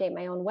want to update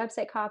my own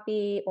website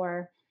copy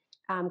or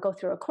go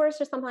through a course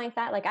or something like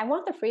that, like I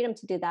want the freedom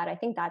to do that. I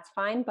think that's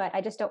fine, but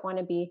I just don't want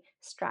to be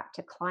strapped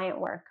to client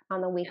work on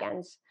the Yeah.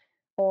 weekends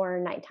or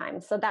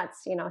nighttime. So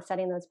that's,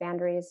 setting those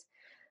boundaries.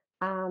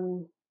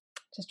 Um,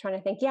 just trying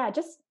to think. Yeah,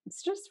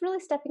 it's just really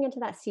stepping into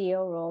that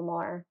CEO role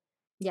more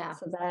Yeah.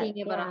 so that, Being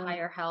able to yeah.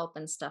 hire help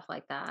and stuff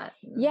like that.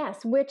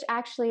 Yes, which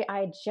actually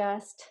I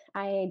just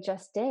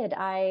did.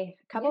 A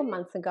couple of Yeah.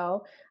 months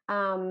ago,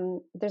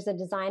 there's a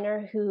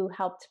designer who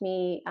helped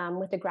me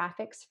with the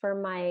graphics for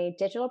my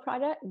digital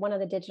product. One of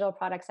the digital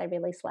products I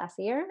released last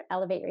year,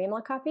 Elevate Your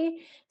Email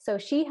Copy. So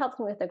she helped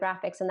me with the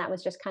graphics, and that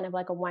was just kind of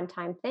like a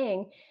one-time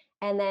thing.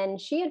 And then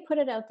she had put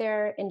it out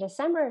there in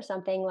December or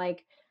something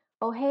like,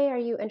 "Oh, hey, are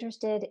you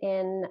interested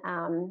in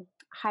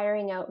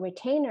hiring out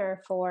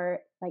retainer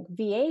for like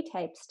VA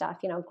type stuff,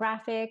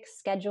 graphics,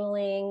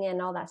 scheduling,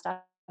 and all that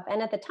stuff."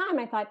 And at the time,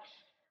 I thought,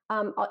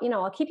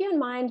 I'll keep you in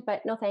mind,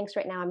 but no thanks.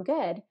 Right now, I'm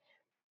good.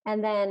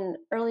 And then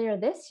earlier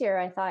this year,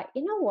 I thought,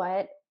 you know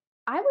what?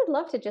 I would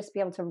love to just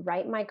be able to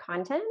write my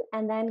content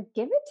and then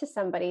give it to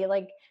somebody.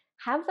 Like,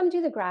 have them do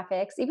the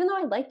graphics, even though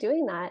I like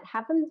doing that,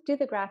 have them do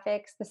the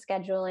graphics, the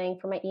scheduling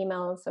for my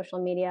emails,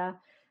 social media.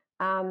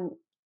 Um,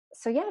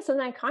 so yeah, so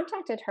then I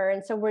contacted her,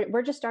 and so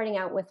we're just starting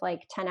out with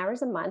like 10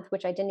 hours a month,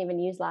 which I didn't even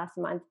use last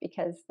month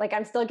because like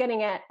I'm still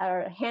getting a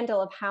handle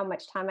of how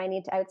much time I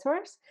need to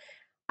outsource.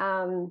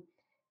 Um,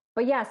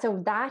 but yeah,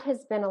 so that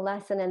has been a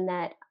lesson in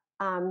that,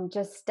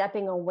 just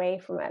stepping away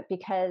from it,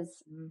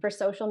 because Mm. for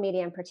social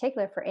media in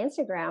particular, for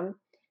Instagram,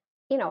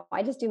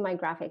 I just do my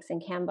graphics in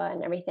Canva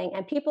and everything.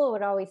 And people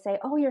would always say,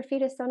 "Oh, your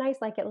feed is so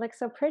nice. Like it looks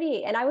so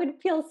pretty." And I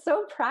would feel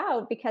so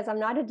proud because I'm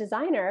not a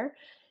designer.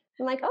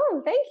 I'm like,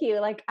 "Oh, thank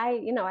you." Like I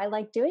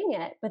like doing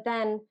it. But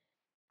then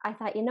I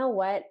thought, you know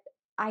what?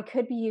 I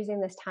could be using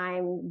this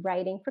time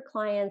writing for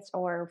clients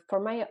or for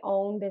my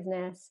own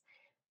business.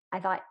 I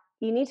thought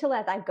you need to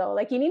let that go.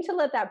 Like you need to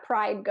let that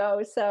pride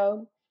go.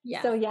 So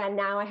Yes. yeah,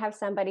 now I have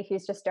somebody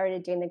who's just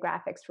started doing the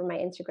graphics for my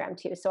Instagram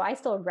too. So I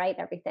still write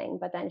everything,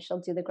 but then she'll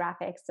do the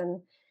graphics,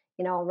 and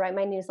I'll write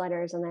my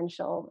newsletters, and then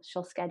she'll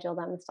schedule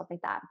them and stuff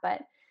like that.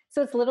 But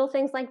so it's little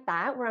things like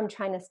that where I'm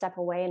trying to step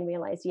away and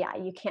realize, yeah,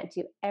 you can't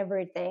do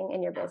everything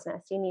in your Yeah.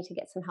 business. You need to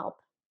get some help.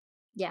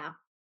 Yeah.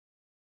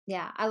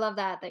 Yeah. I love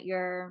that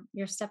you're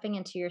stepping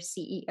into your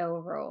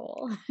CEO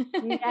role.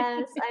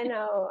 Yes, I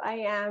know. I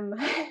am.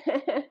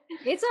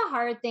 It's a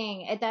hard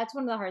thing. That's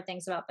one of the hard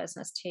things about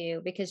business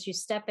too, because you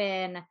step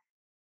in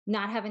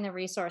not having the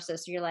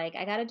resources. So you're like,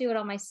 I got to do it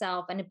all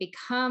myself. And it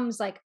becomes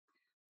like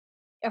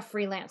a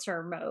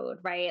freelancer mode,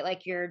 right?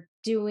 Like you're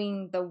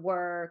doing the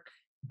work.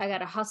 I got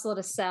to hustle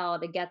to sell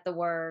to get the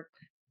work,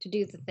 to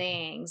do the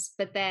things.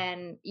 But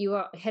then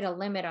you hit a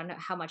limit on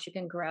how much you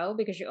can grow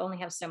because you only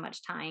have so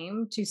much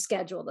time to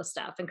schedule the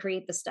stuff and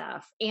create the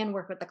stuff and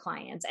work with the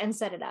clients and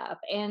set it up.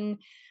 And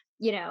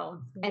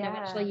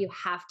eventually Yeah. you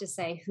have to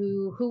say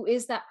who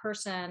is that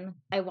person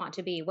I want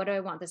to be? What do I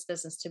want this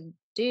business to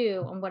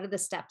do? And what are the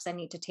steps I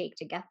need to take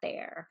to get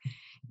there?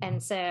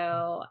 And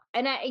so,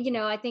 and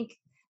I think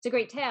it's a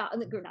great tale,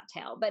 not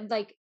tale, but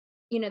like,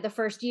 the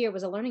first year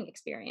was a learning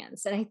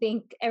experience. And I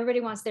think everybody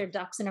wants their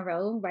ducks in a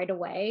row right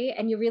away.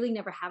 And you really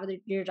never have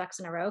your ducks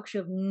in a row because you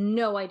have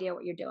no idea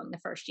what you're doing the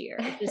first year.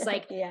 It's just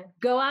like, Yeah.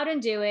 go out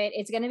and do it.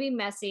 It's going to be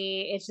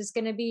messy. It's just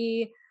going to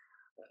be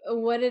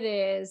what it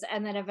is.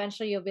 And then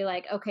eventually you'll be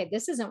like, okay,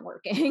 this isn't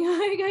working.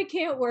 Like, I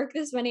can't work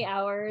this many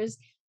hours.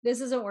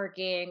 This isn't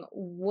working.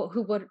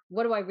 What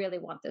do I really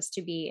want this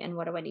to be? And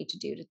what do I need to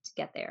do to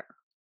get there?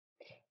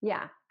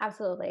 Yeah,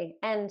 absolutely.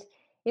 And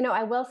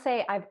I will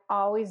say I've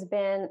always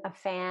been a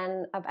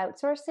fan of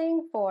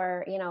outsourcing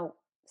for,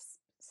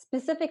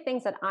 specific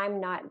things that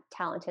I'm not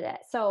talented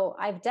at. So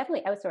I've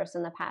definitely outsourced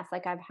in the past.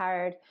 Like I've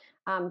hired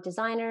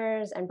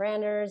designers and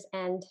branders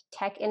and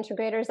tech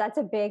integrators. That's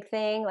a big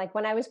thing. Like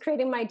when I was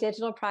creating my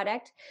digital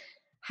product,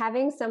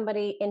 having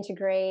somebody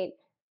integrate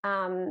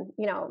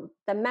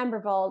the member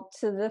vault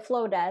to the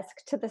flow desk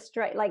to the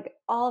strike, like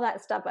all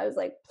that stuff, I was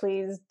like,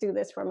 please do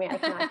this for me, I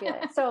cannot do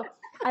it. So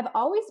I've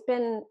always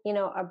been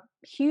a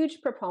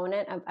huge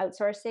proponent of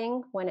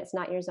outsourcing when it's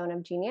not your zone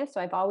of genius. So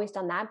I've always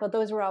done that, but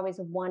those were always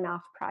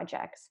one-off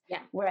projects. Yeah.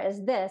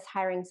 Whereas this,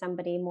 hiring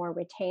somebody more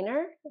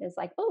retainer, is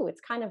like, oh,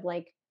 it's kind of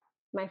like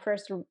my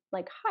first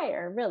like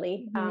hire,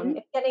 really. Mhm.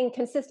 It's getting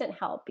consistent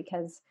help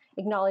because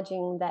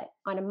acknowledging that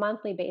on a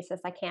monthly basis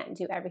I can't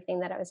do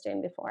everything that I was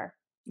doing before.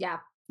 Yeah.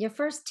 Your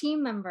first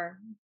team member.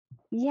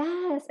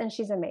 Yes, and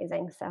she's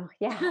amazing, so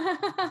yeah.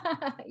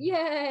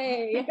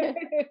 Yay.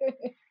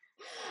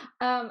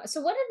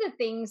 So what are the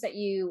things that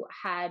you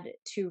had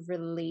to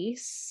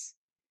release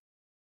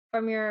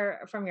from your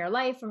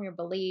life, from your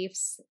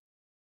beliefs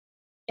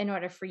in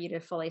order for you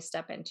to fully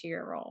step into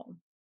your role?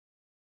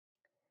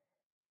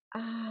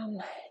 um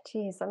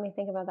Geez, let me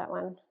think about that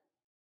one.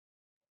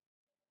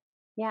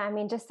 Yeah, I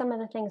mean, just some of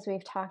the things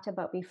we've talked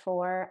about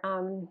before.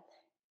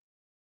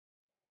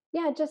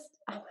 Yeah, just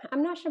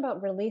I'm not sure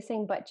about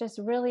releasing, but just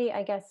really,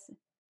 I guess,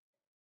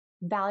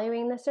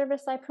 valuing the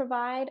service I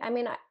provide. I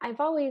mean, I've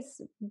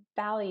always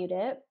valued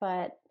it,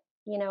 but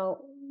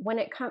when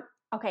it comes,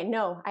 okay,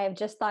 no, I have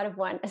just thought of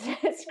one.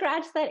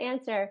 Scratch that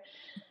answer.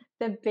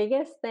 The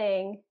biggest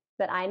thing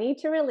that I need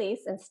to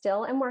release and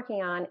still am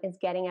working on is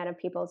getting out of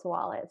people's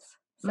wallets.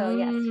 So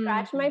yes, Mm.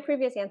 scratch my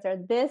previous answer.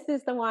 This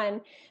is the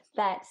one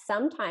that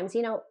sometimes,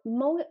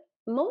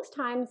 most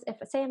times, if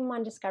say I'm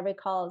on discovery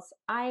calls,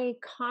 I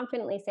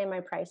confidently say my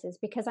prices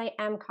because I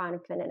am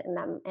confident in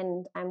them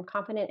and I'm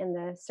confident in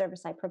the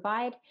service I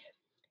provide.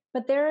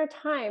 But there are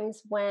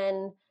times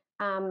when,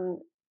 um,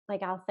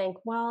 like, I'll think,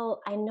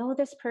 well, I know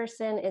this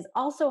person is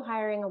also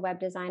hiring a web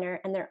designer,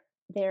 and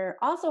they're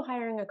also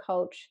hiring a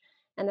coach,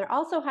 and they're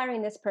also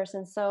hiring this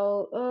person.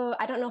 So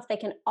I don't know if they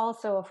can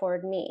also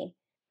afford me.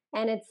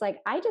 And it's like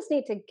I just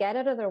need to get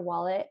out of their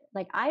wallet.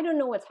 Like I don't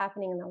know what's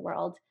happening in the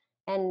world,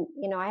 and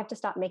I have to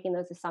stop making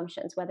those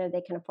assumptions whether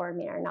they can afford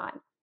me or not.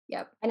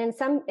 Yep. And in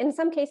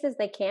some cases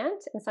they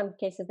can't, in some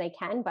cases they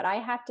can, but I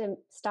have to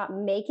stop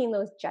making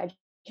those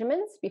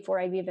judgments before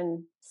I've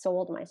even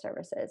sold my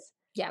services.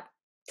 Yep.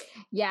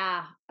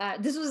 Yeah.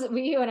 This was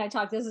you and I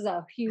talked. This is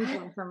a huge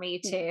one for me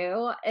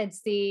too.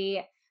 It's the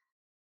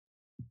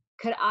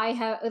could I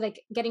have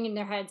like getting in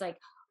their heads like,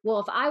 well,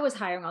 if I was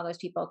hiring all those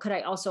people, could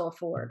I also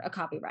afford a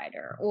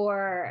copywriter?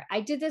 Or I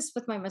did this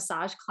with my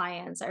massage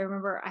clients. I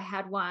remember I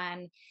had one,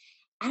 and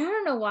I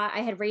don't know why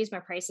I had raised my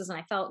prices and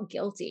I felt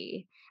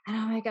guilty. And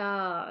I'm like,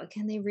 oh,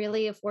 can they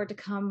really afford to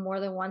come more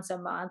than once a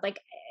month? Like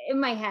in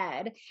my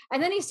head.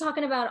 And then he's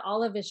talking about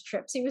all of his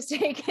trips he was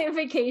taking,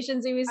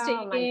 vacations he was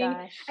Oh my taking,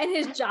 gosh. and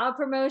his job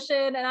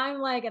promotion. And I'm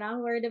like, and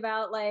I'm worried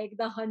about like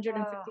the Oh,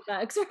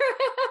 $150.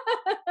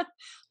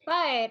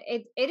 But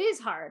it is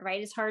hard,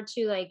 right? It's hard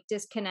to like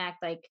disconnect.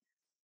 Like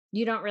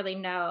you don't really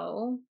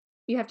know.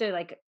 You have to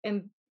like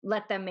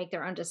let them make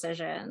their own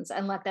decisions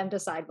and let them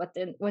decide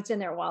what's in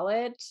their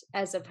wallet,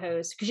 as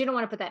opposed, because you don't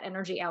want to put that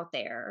energy out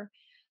there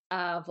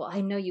of, well,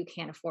 I know you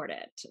can't afford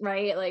it,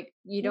 right? Like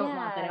you don't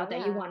want that yeah, out there.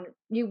 yeah.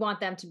 You want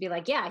them to be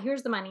like, yeah,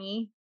 here's the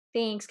money.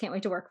 Thanks. Can't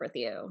wait to work with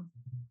you.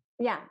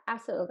 Yeah,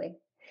 absolutely.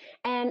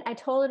 And I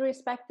totally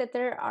respect that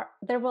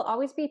there will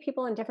always be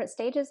people in different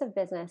stages of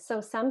business. So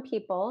some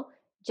people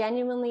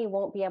genuinely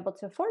won't be able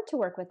to afford to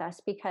work with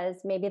us because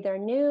maybe they're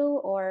new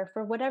or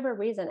for whatever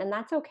reason. And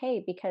that's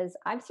okay because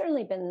I've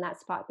certainly been in that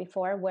spot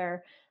before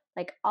where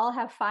like I'll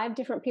have five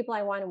different people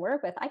I want to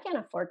work with. I can't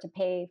afford to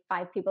pay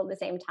five people at the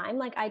same time.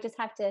 Like I just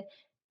have to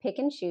pick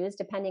and choose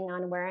depending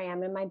on where I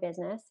am in my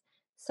business.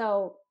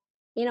 So,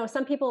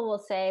 some people will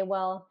say,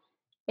 well,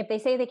 if they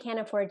say they can't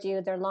afford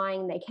you, they're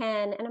lying, they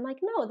can. And I'm like,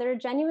 no, there are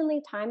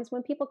genuinely times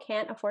when people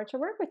can't afford to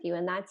work with you,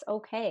 and that's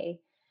okay.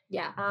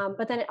 Yeah.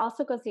 But then it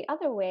also goes the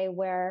other way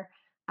where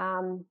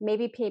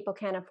maybe people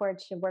can't afford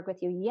to work with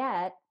you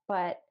yet,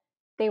 but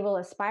they will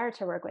aspire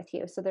to work with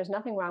you. So there's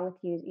nothing wrong with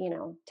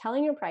you,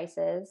 telling your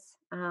prices.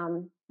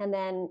 And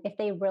then if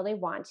they really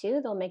want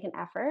to, they'll make an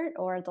effort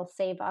or they'll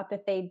save up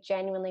if they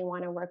genuinely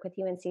want to work with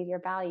you and see your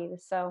value.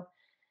 So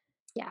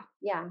Yeah.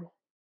 yeah,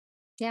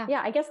 Yeah.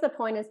 yeah. I guess the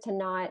point is to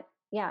not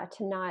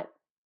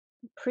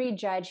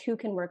prejudge who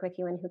can work with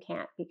you and who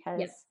can't because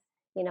Yep.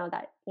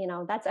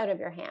 that's out of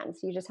your hands.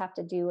 You just have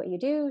to do what you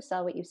do,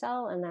 sell what you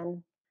sell, and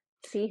then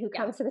see who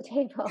Yeah. comes to the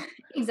table.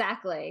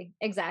 Exactly.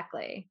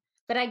 Exactly.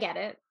 But I get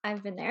it.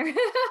 I've been there.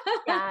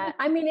 Yeah,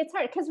 I mean it's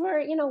hard because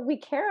we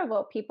care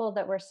about people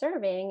that we're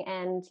serving,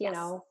 and Yes.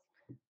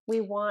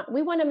 we want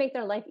to make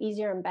their life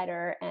easier and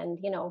better. And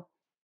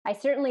I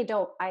definitely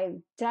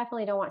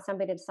don't want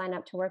somebody to sign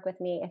up to work with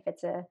me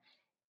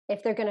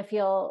if they're going to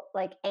feel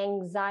like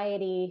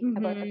anxiety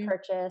about the Hmm.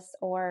 purchase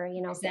or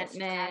get stressed.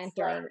 Resentment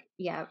Like, or,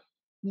 yeah.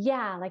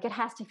 yeah, like it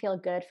has to feel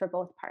good for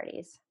both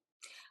parties.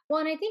 Well,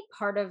 and I think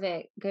part of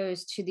it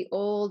goes to the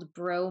old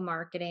bro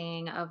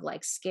marketing of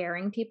like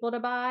scaring people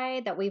to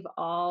buy that we've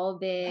all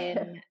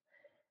been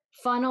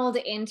funneled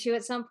into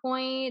at some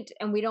point,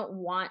 and we don't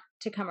want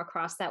to come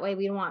across that way.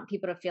 We don't want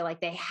people to feel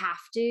like they have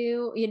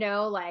to,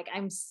 like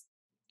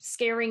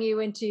scaring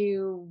you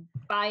into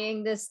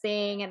buying this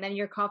thing, and then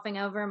you're coughing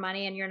over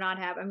money and you're not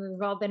happy. I mean,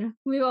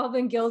 we've all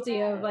been guilty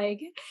of Yeah.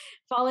 like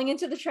falling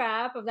into the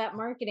trap of that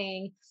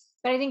marketing.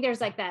 But I think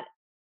there's like that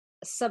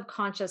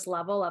subconscious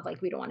level of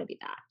like we don't want to be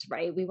that,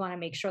 right? We want to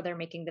make sure they're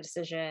making the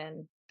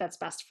decision that's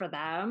best for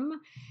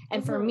them.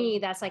 And for Mhm. me,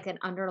 that's like an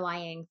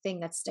underlying thing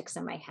that sticks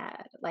in my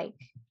head. Like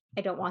I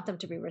don't want them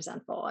to be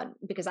resentful, and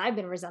because I've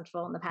been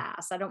resentful in the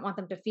past, I don't want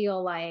them to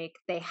feel like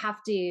they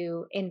have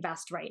to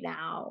invest right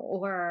now,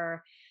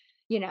 or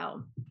you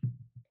know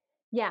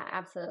Yeah,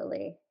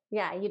 absolutely.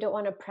 Yeah, you don't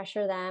wanna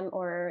pressure them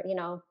or,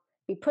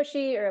 be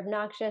pushy or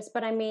obnoxious,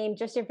 but I mean,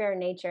 just your very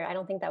nature, I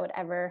don't think that would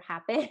ever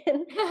happen.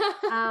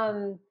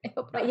 Um, I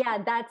hope but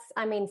not.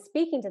 yeah,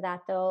 speaking to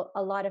that though,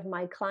 a lot of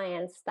my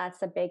clients,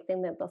 that's a big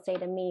thing that they'll say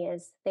to me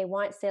is they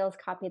want sales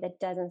copy that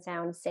doesn't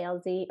sound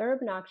salesy or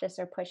obnoxious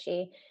or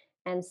pushy.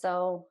 And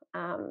so,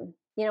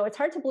 it's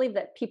hard to believe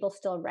that people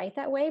still write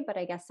that way, but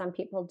I guess some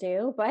people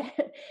do. But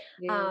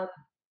You. um,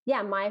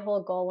 yeah, my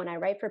whole goal when I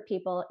write for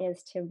people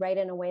is to write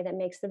in a way that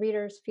makes the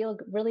readers feel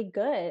really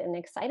good and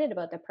excited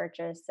about the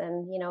purchase.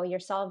 And, you're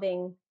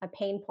solving a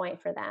pain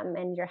point for them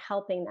and you're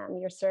helping them,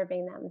 you're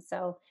serving them.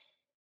 So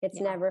it's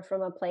Yeah. never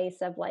from a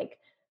place of like,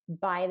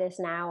 buy this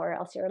now or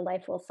else your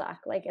life will suck.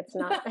 Like it's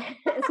not,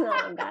 it's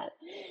not like that.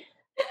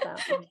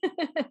 So,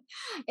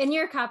 And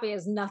your copy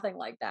is nothing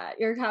like that.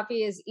 Your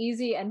copy is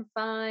easy and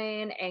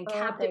fun and oh, thanks.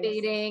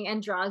 captivating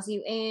and draws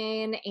you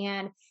in.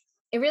 And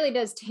it really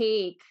does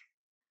take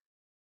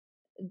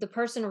the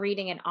person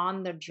reading it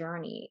on the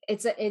journey.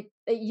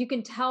 You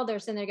can tell they're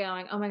sitting there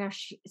going, "Oh my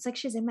gosh, it's like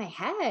she's in my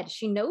head.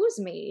 She knows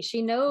me.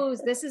 She knows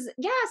this is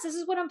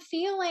what I'm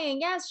feeling.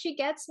 Yes, she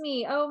gets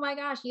me. Oh my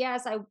gosh,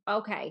 yes,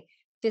 okay.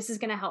 This is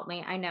going to help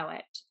me. I know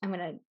it. I'm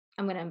going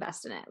to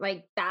invest in it."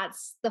 Like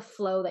that's the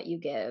flow that you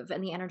give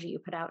and the energy you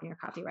put out in your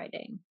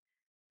copywriting.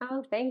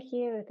 Oh, thank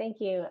you. Thank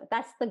you.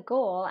 That's the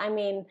goal. I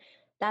mean,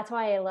 that's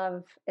why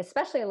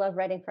especially I love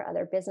writing for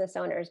other business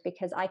owners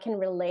because I can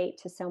relate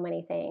to so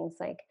many things.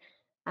 Like,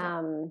 Yeah.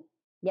 um,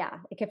 yeah,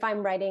 like if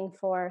I'm writing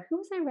for, who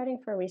was I writing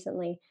for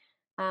recently?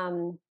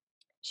 Um,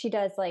 she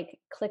does like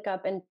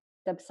ClickUp and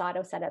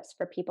Dubsado setups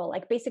for people,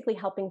 like basically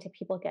helping to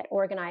people get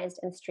organized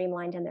and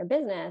streamlined in their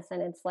business.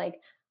 And it's like,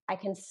 I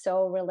can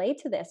so relate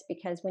to this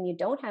because when you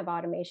don't have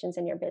automations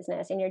in your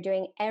business and you're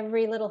doing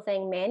every little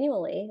thing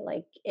manually,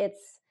 like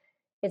it's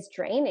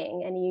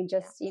draining and you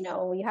just Yes.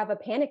 you have a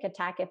panic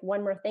attack if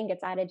one more thing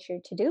gets added to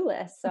your to-do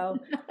list. So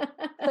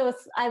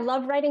I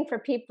love writing for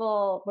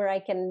people where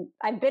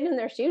I've been in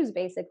their shoes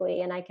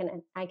basically and I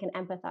can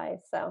empathize.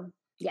 So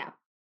Yeah.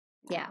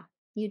 yeah. Yeah.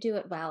 You do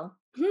it well.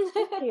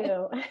 Thank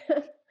you.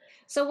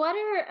 So, what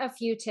are a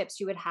few tips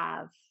you would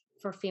have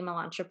for female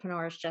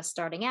entrepreneurs just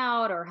starting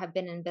out or have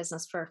been in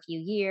business for a few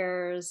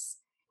years?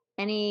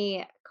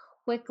 Any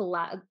quick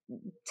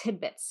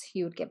tidbits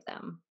you would give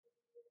them?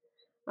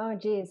 Oh,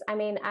 geez. I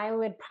mean, I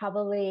would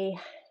probably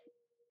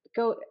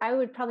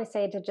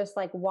say to just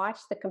like watch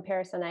the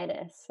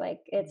comparisonitis. Like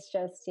it's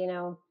just,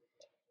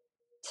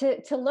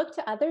 to look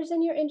to others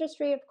in your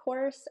industry, of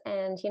course,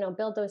 and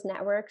build those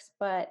networks,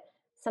 but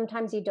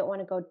sometimes you don't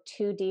want to go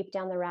too deep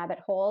down the rabbit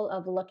hole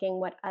of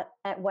looking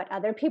at what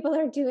other people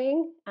are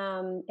doing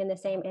in the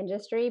same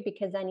industry,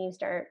 because then you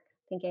start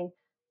thinking,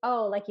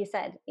 oh, like you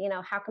said,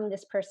 how come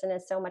this person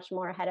is so much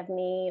more ahead of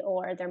me,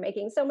 or they're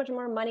making so much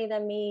more money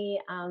than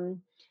me.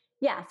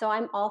 Yeah, so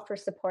I'm all for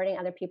supporting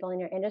other people in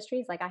your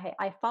industries. Like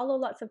I follow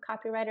lots of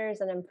copywriters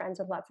and I'm friends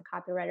with lots of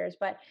copywriters,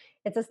 but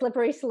it's a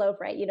slippery slope,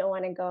 right? You don't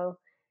want to go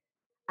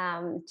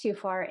too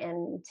far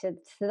into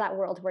that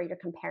world where you're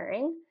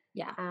comparing.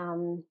 Yeah.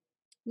 Um,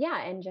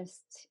 yeah, and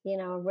just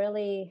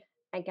really,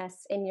 I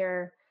guess in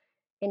your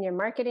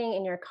marketing,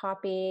 in your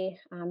copy,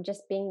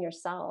 just being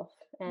yourself,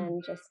 Mhm.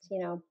 and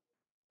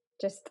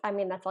just I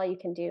mean that's all you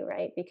can do,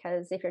 right?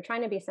 Because if you're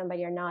trying to be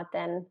somebody you're not,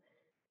 then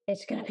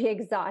it's going to be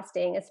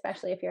exhausting,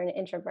 especially if you're an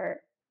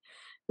introvert.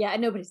 Yeah.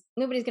 And nobody's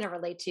going to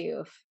relate to you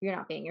if you're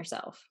not being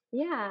yourself.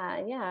 Yeah,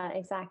 yeah,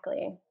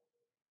 exactly.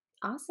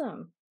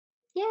 Awesome.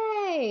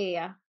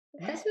 Yay.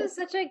 This was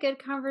such a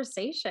good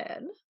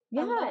conversation.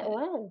 I love Yeah, it it.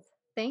 was.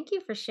 Thank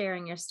you for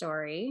sharing your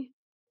story.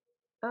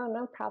 Oh,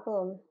 no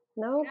problem.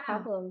 No Yeah.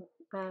 problem.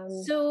 Um,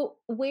 So,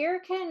 where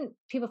can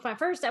people find?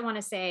 First, I want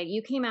to say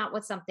you came out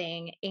with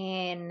something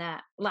in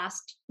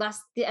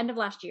the end of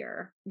last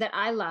year that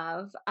I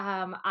love.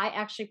 I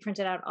actually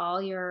printed out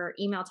all your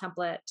email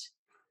template,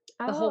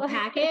 the whole oh,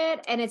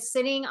 packet, and it's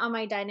sitting on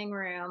my dining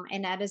room.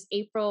 And that is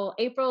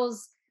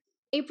April's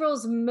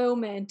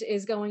moment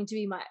is going to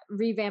be my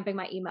revamping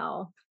my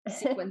email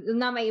sequence,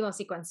 not my email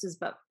sequences,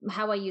 but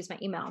how I use my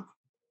email.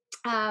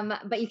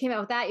 But you came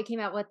out with that. You came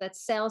out with that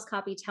sales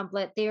copy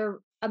template. They're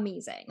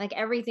amazing. Like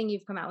everything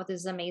you've come out with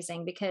is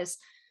amazing because,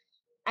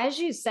 as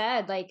you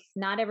said, like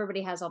not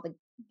everybody has all the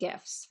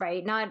gifts,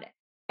 right? Not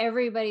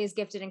everybody is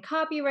gifted in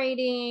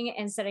copywriting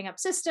and setting up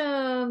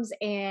systems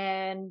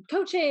and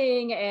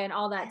coaching and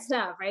all that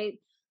stuff, right?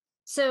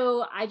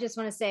 So I just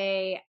want to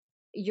say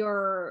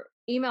your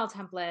email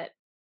template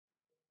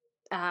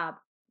uh,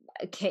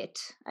 kit,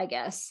 I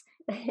guess,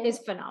 is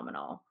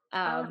phenomenal.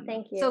 Oh,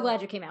 thank So you.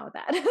 glad you came out with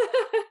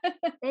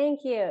that. Thank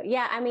you.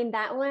 Yeah, I mean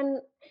that one.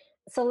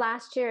 So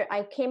last year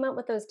I came up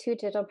with those two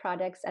digital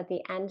products at the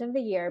end of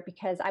the year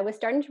because I was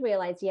starting to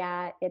realize,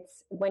 yeah,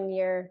 it's when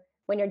you're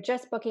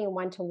just booking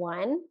one to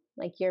one,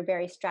 like you're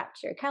very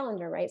strapped to your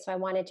calendar, right? So I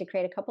wanted to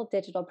create a couple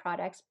digital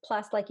products.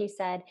 Plus, like you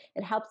said,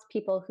 it helps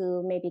people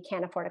who maybe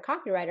can't afford a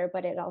copywriter,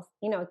 but it also,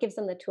 it gives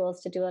them the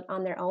tools to do it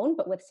on their own,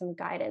 but with some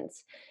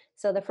guidance.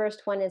 So the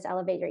first one is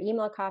Elevate Your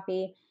Email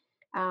Copy,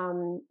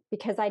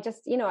 because I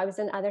just, I was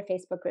in other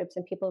Facebook groups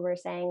and people were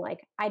saying,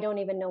 like, I don't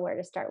even know where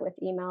to start with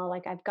email.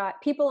 Like, I've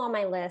got people on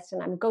my list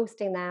and I'm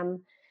ghosting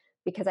them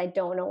because I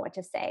don't know what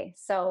to say.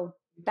 So,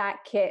 that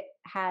kit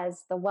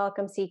has the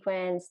welcome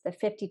sequence, the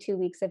 52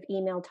 weeks of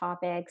email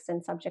topics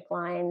and subject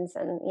lines,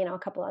 and, a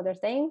couple other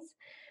things.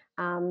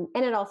 And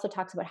it also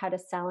talks about how to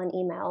sell an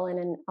email in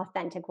an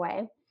authentic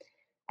way.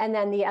 And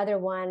then the other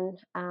one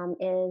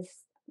is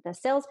the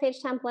sales page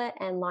template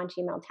and launch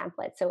email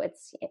template. So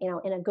it's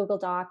in a Google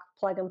Doc,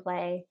 plug and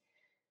play.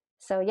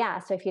 So yeah,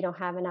 so if you don't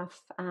have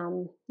enough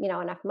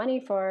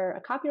money for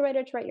a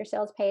copywriter to write your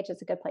sales page,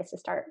 it's a good place to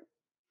start.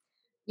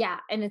 Yeah,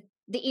 and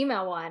the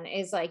email one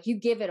is like you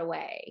give it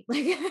away.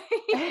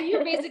 Like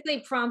you're basically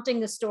prompting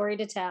the story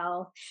to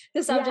tell,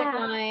 the subject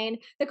Yeah. line,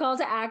 the call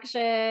to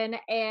action,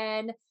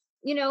 and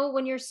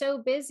when you're so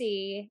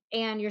busy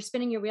and you're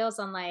spinning your wheels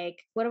on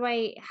like, what do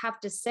I have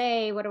to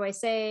say? What do I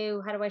say?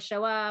 How do I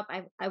show up?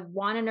 I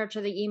want to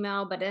nurture the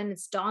email, but then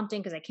it's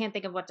daunting because I can't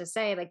think of what to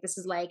say. Like this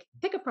is like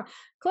pick a prompt,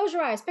 close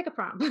your eyes, pick a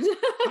prompt.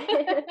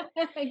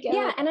 I get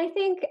Yeah, it. and I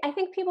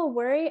think people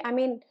worry. I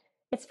mean,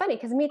 it's funny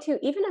because me too.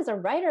 Even as a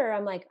writer,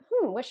 I'm like,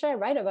 what should I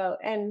write about?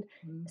 And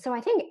Mhm. so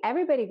I think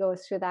everybody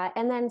goes through that.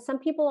 And then some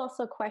people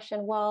also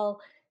question,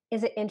 well,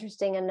 is it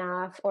interesting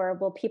enough, or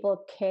will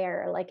people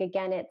care? Like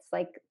again, it's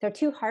like they're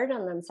too hard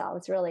on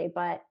themselves, really.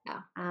 But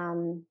Yeah,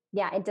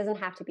 yeah, it doesn't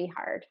have to be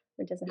hard.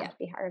 It doesn't have yeah, to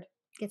be hard.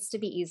 gets to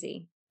be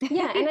easy.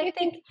 Yeah, and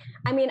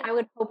I mean, I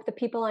would hope the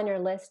people on your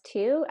list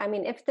too. I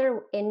mean, if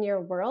they're in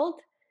your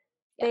world,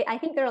 Yeah. I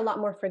think they're a lot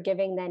more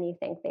forgiving than you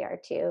think they are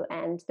too,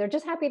 and they're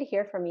just happy to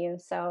hear from you.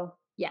 So,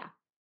 Yeah.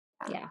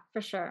 yeah. Yeah,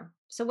 for sure.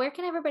 So where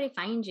can everybody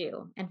find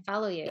you and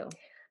follow you?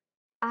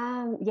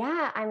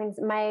 Yeah, I mean,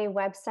 my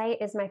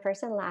website is my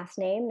first and last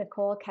name,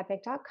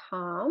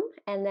 NicoleKepic.com.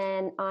 And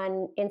then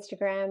on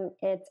Instagram,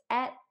 it's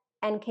at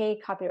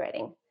NK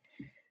Copywriting.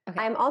 Okay.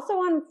 I'm also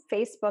on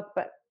Facebook,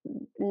 but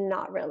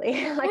not really.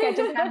 Like I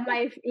just have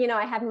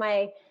I have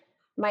my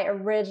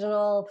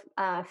original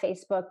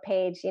Facebook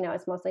page.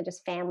 It's mostly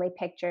just family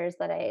pictures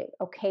that I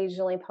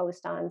occasionally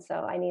post on. So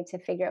I need to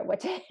figure out what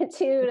to do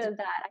to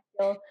that. I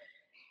feel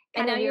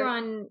And kind now of you're your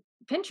on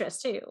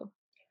Pinterest too.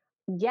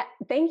 yeah,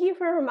 thank you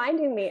for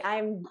reminding me.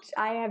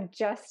 I have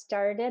just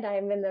started.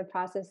 I'm in the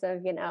process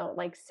of,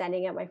 like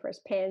setting up my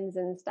first pins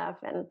and stuff,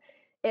 and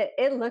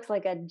it looks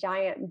like a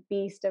giant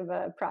beast of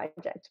a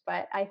project,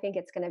 but I think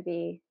it's going to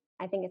be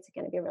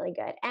really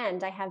good.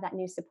 And I have that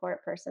new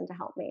support person to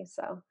help me.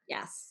 So,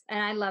 Yes.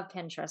 And I love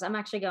Pinterest. I'm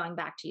actually going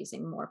back to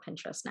using more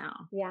Pinterest now.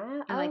 yeah.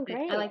 I Oh, like I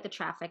great. like the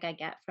traffic I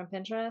get from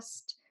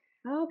Pinterest.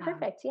 Oh, Um,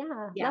 perfect.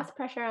 Yeah. yeah. Less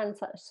pressure on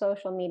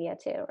social media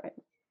too, right?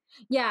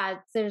 Yeah,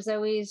 there's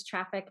always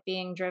traffic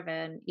being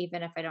driven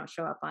even if I don't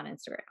show up on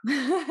Instagram.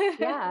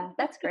 Yeah,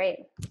 that's great.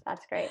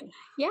 That's great.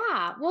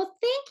 Yeah. Well,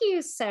 thank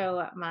you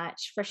so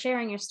much for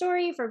sharing your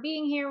story, for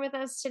being here with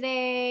us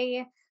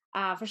today,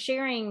 for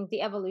sharing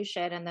the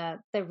evolution and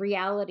the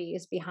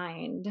realities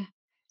behind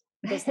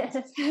business.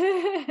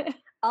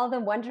 All the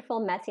wonderful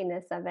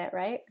messiness of it,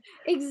 right?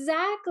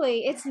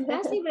 Exactly. It's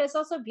messy, but it's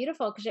also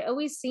beautiful because you're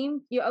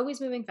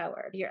always moving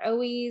forward. You're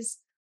always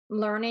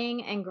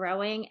learning and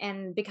growing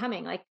and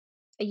becoming. Like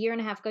a year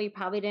and a half ago, you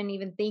probably didn't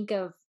even think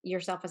of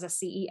yourself as a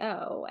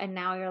CEO. And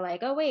now you're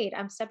like, oh, wait,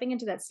 I'm stepping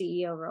into that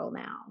CEO role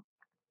now.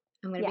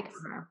 I'm going to become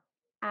Yes, her.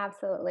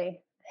 absolutely.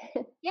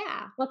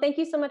 Yeah. Well, thank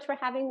you so much for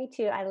having me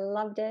too. I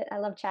loved it. I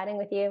love chatting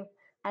with you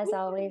as Yeah.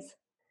 always.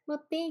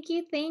 Well, thank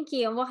you. Thank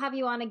you. And we'll have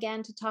you on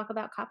again to talk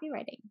about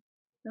copywriting.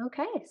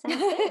 Okay,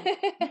 sounds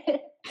good.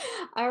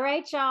 All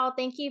right, y'all.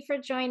 Thank you for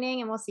joining,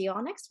 and we'll see you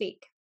all next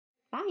week.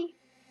 Bye.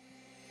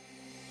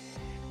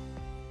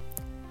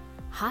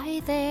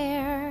 Hi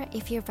there!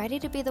 If you're ready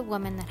to be the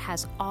woman that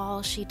has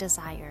all she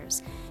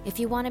desires, if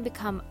you want to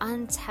become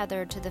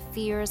untethered to the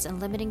fears and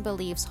limiting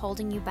beliefs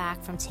holding you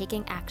back from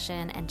taking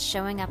action and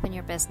showing up in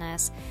your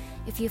business,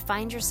 if you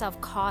find yourself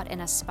caught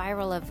in a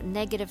spiral of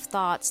negative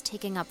thoughts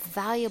taking up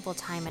valuable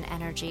time and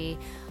energy,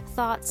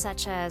 thoughts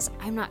such as,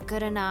 I'm not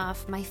good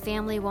enough, my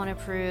family won't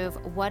approve,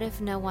 what if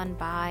no one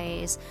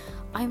buys,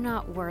 I'm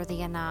not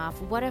worthy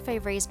enough, what if I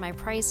raise my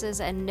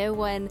prices and no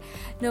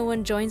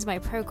one joins my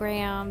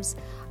programs,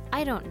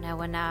 I don't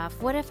know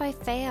enough. What if I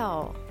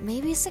fail?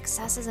 Maybe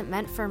success isn't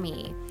meant for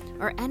me.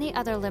 Or any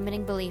other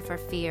limiting belief or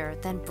fear,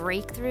 then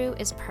Breakthrough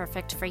is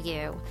perfect for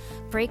you.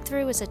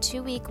 Breakthrough is a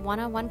 2-week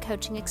one-on-one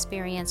coaching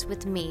experience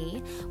with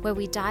me, where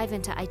we dive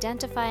into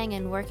identifying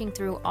and working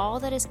through all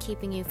that is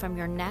keeping you from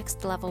your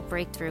next level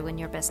breakthrough in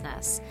your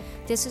business.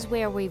 This is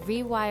where we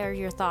rewire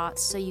your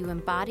thoughts so you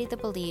embody the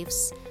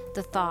beliefs,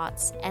 the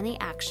thoughts, and the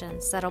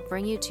actions that'll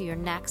bring you to your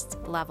next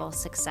level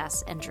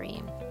success and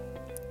dream.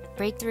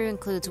 Breakthrough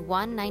includes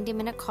one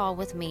 90-minute call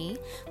with me,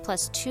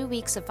 plus 2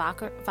 weeks of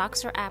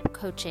Voxer app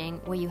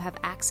coaching where you have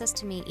access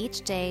to me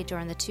each day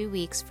during the 2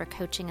 weeks for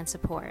coaching and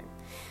support.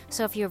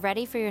 So if you're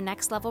ready for your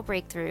next level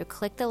breakthrough,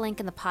 click the link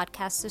in the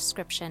podcast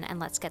description and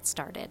let's get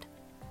started.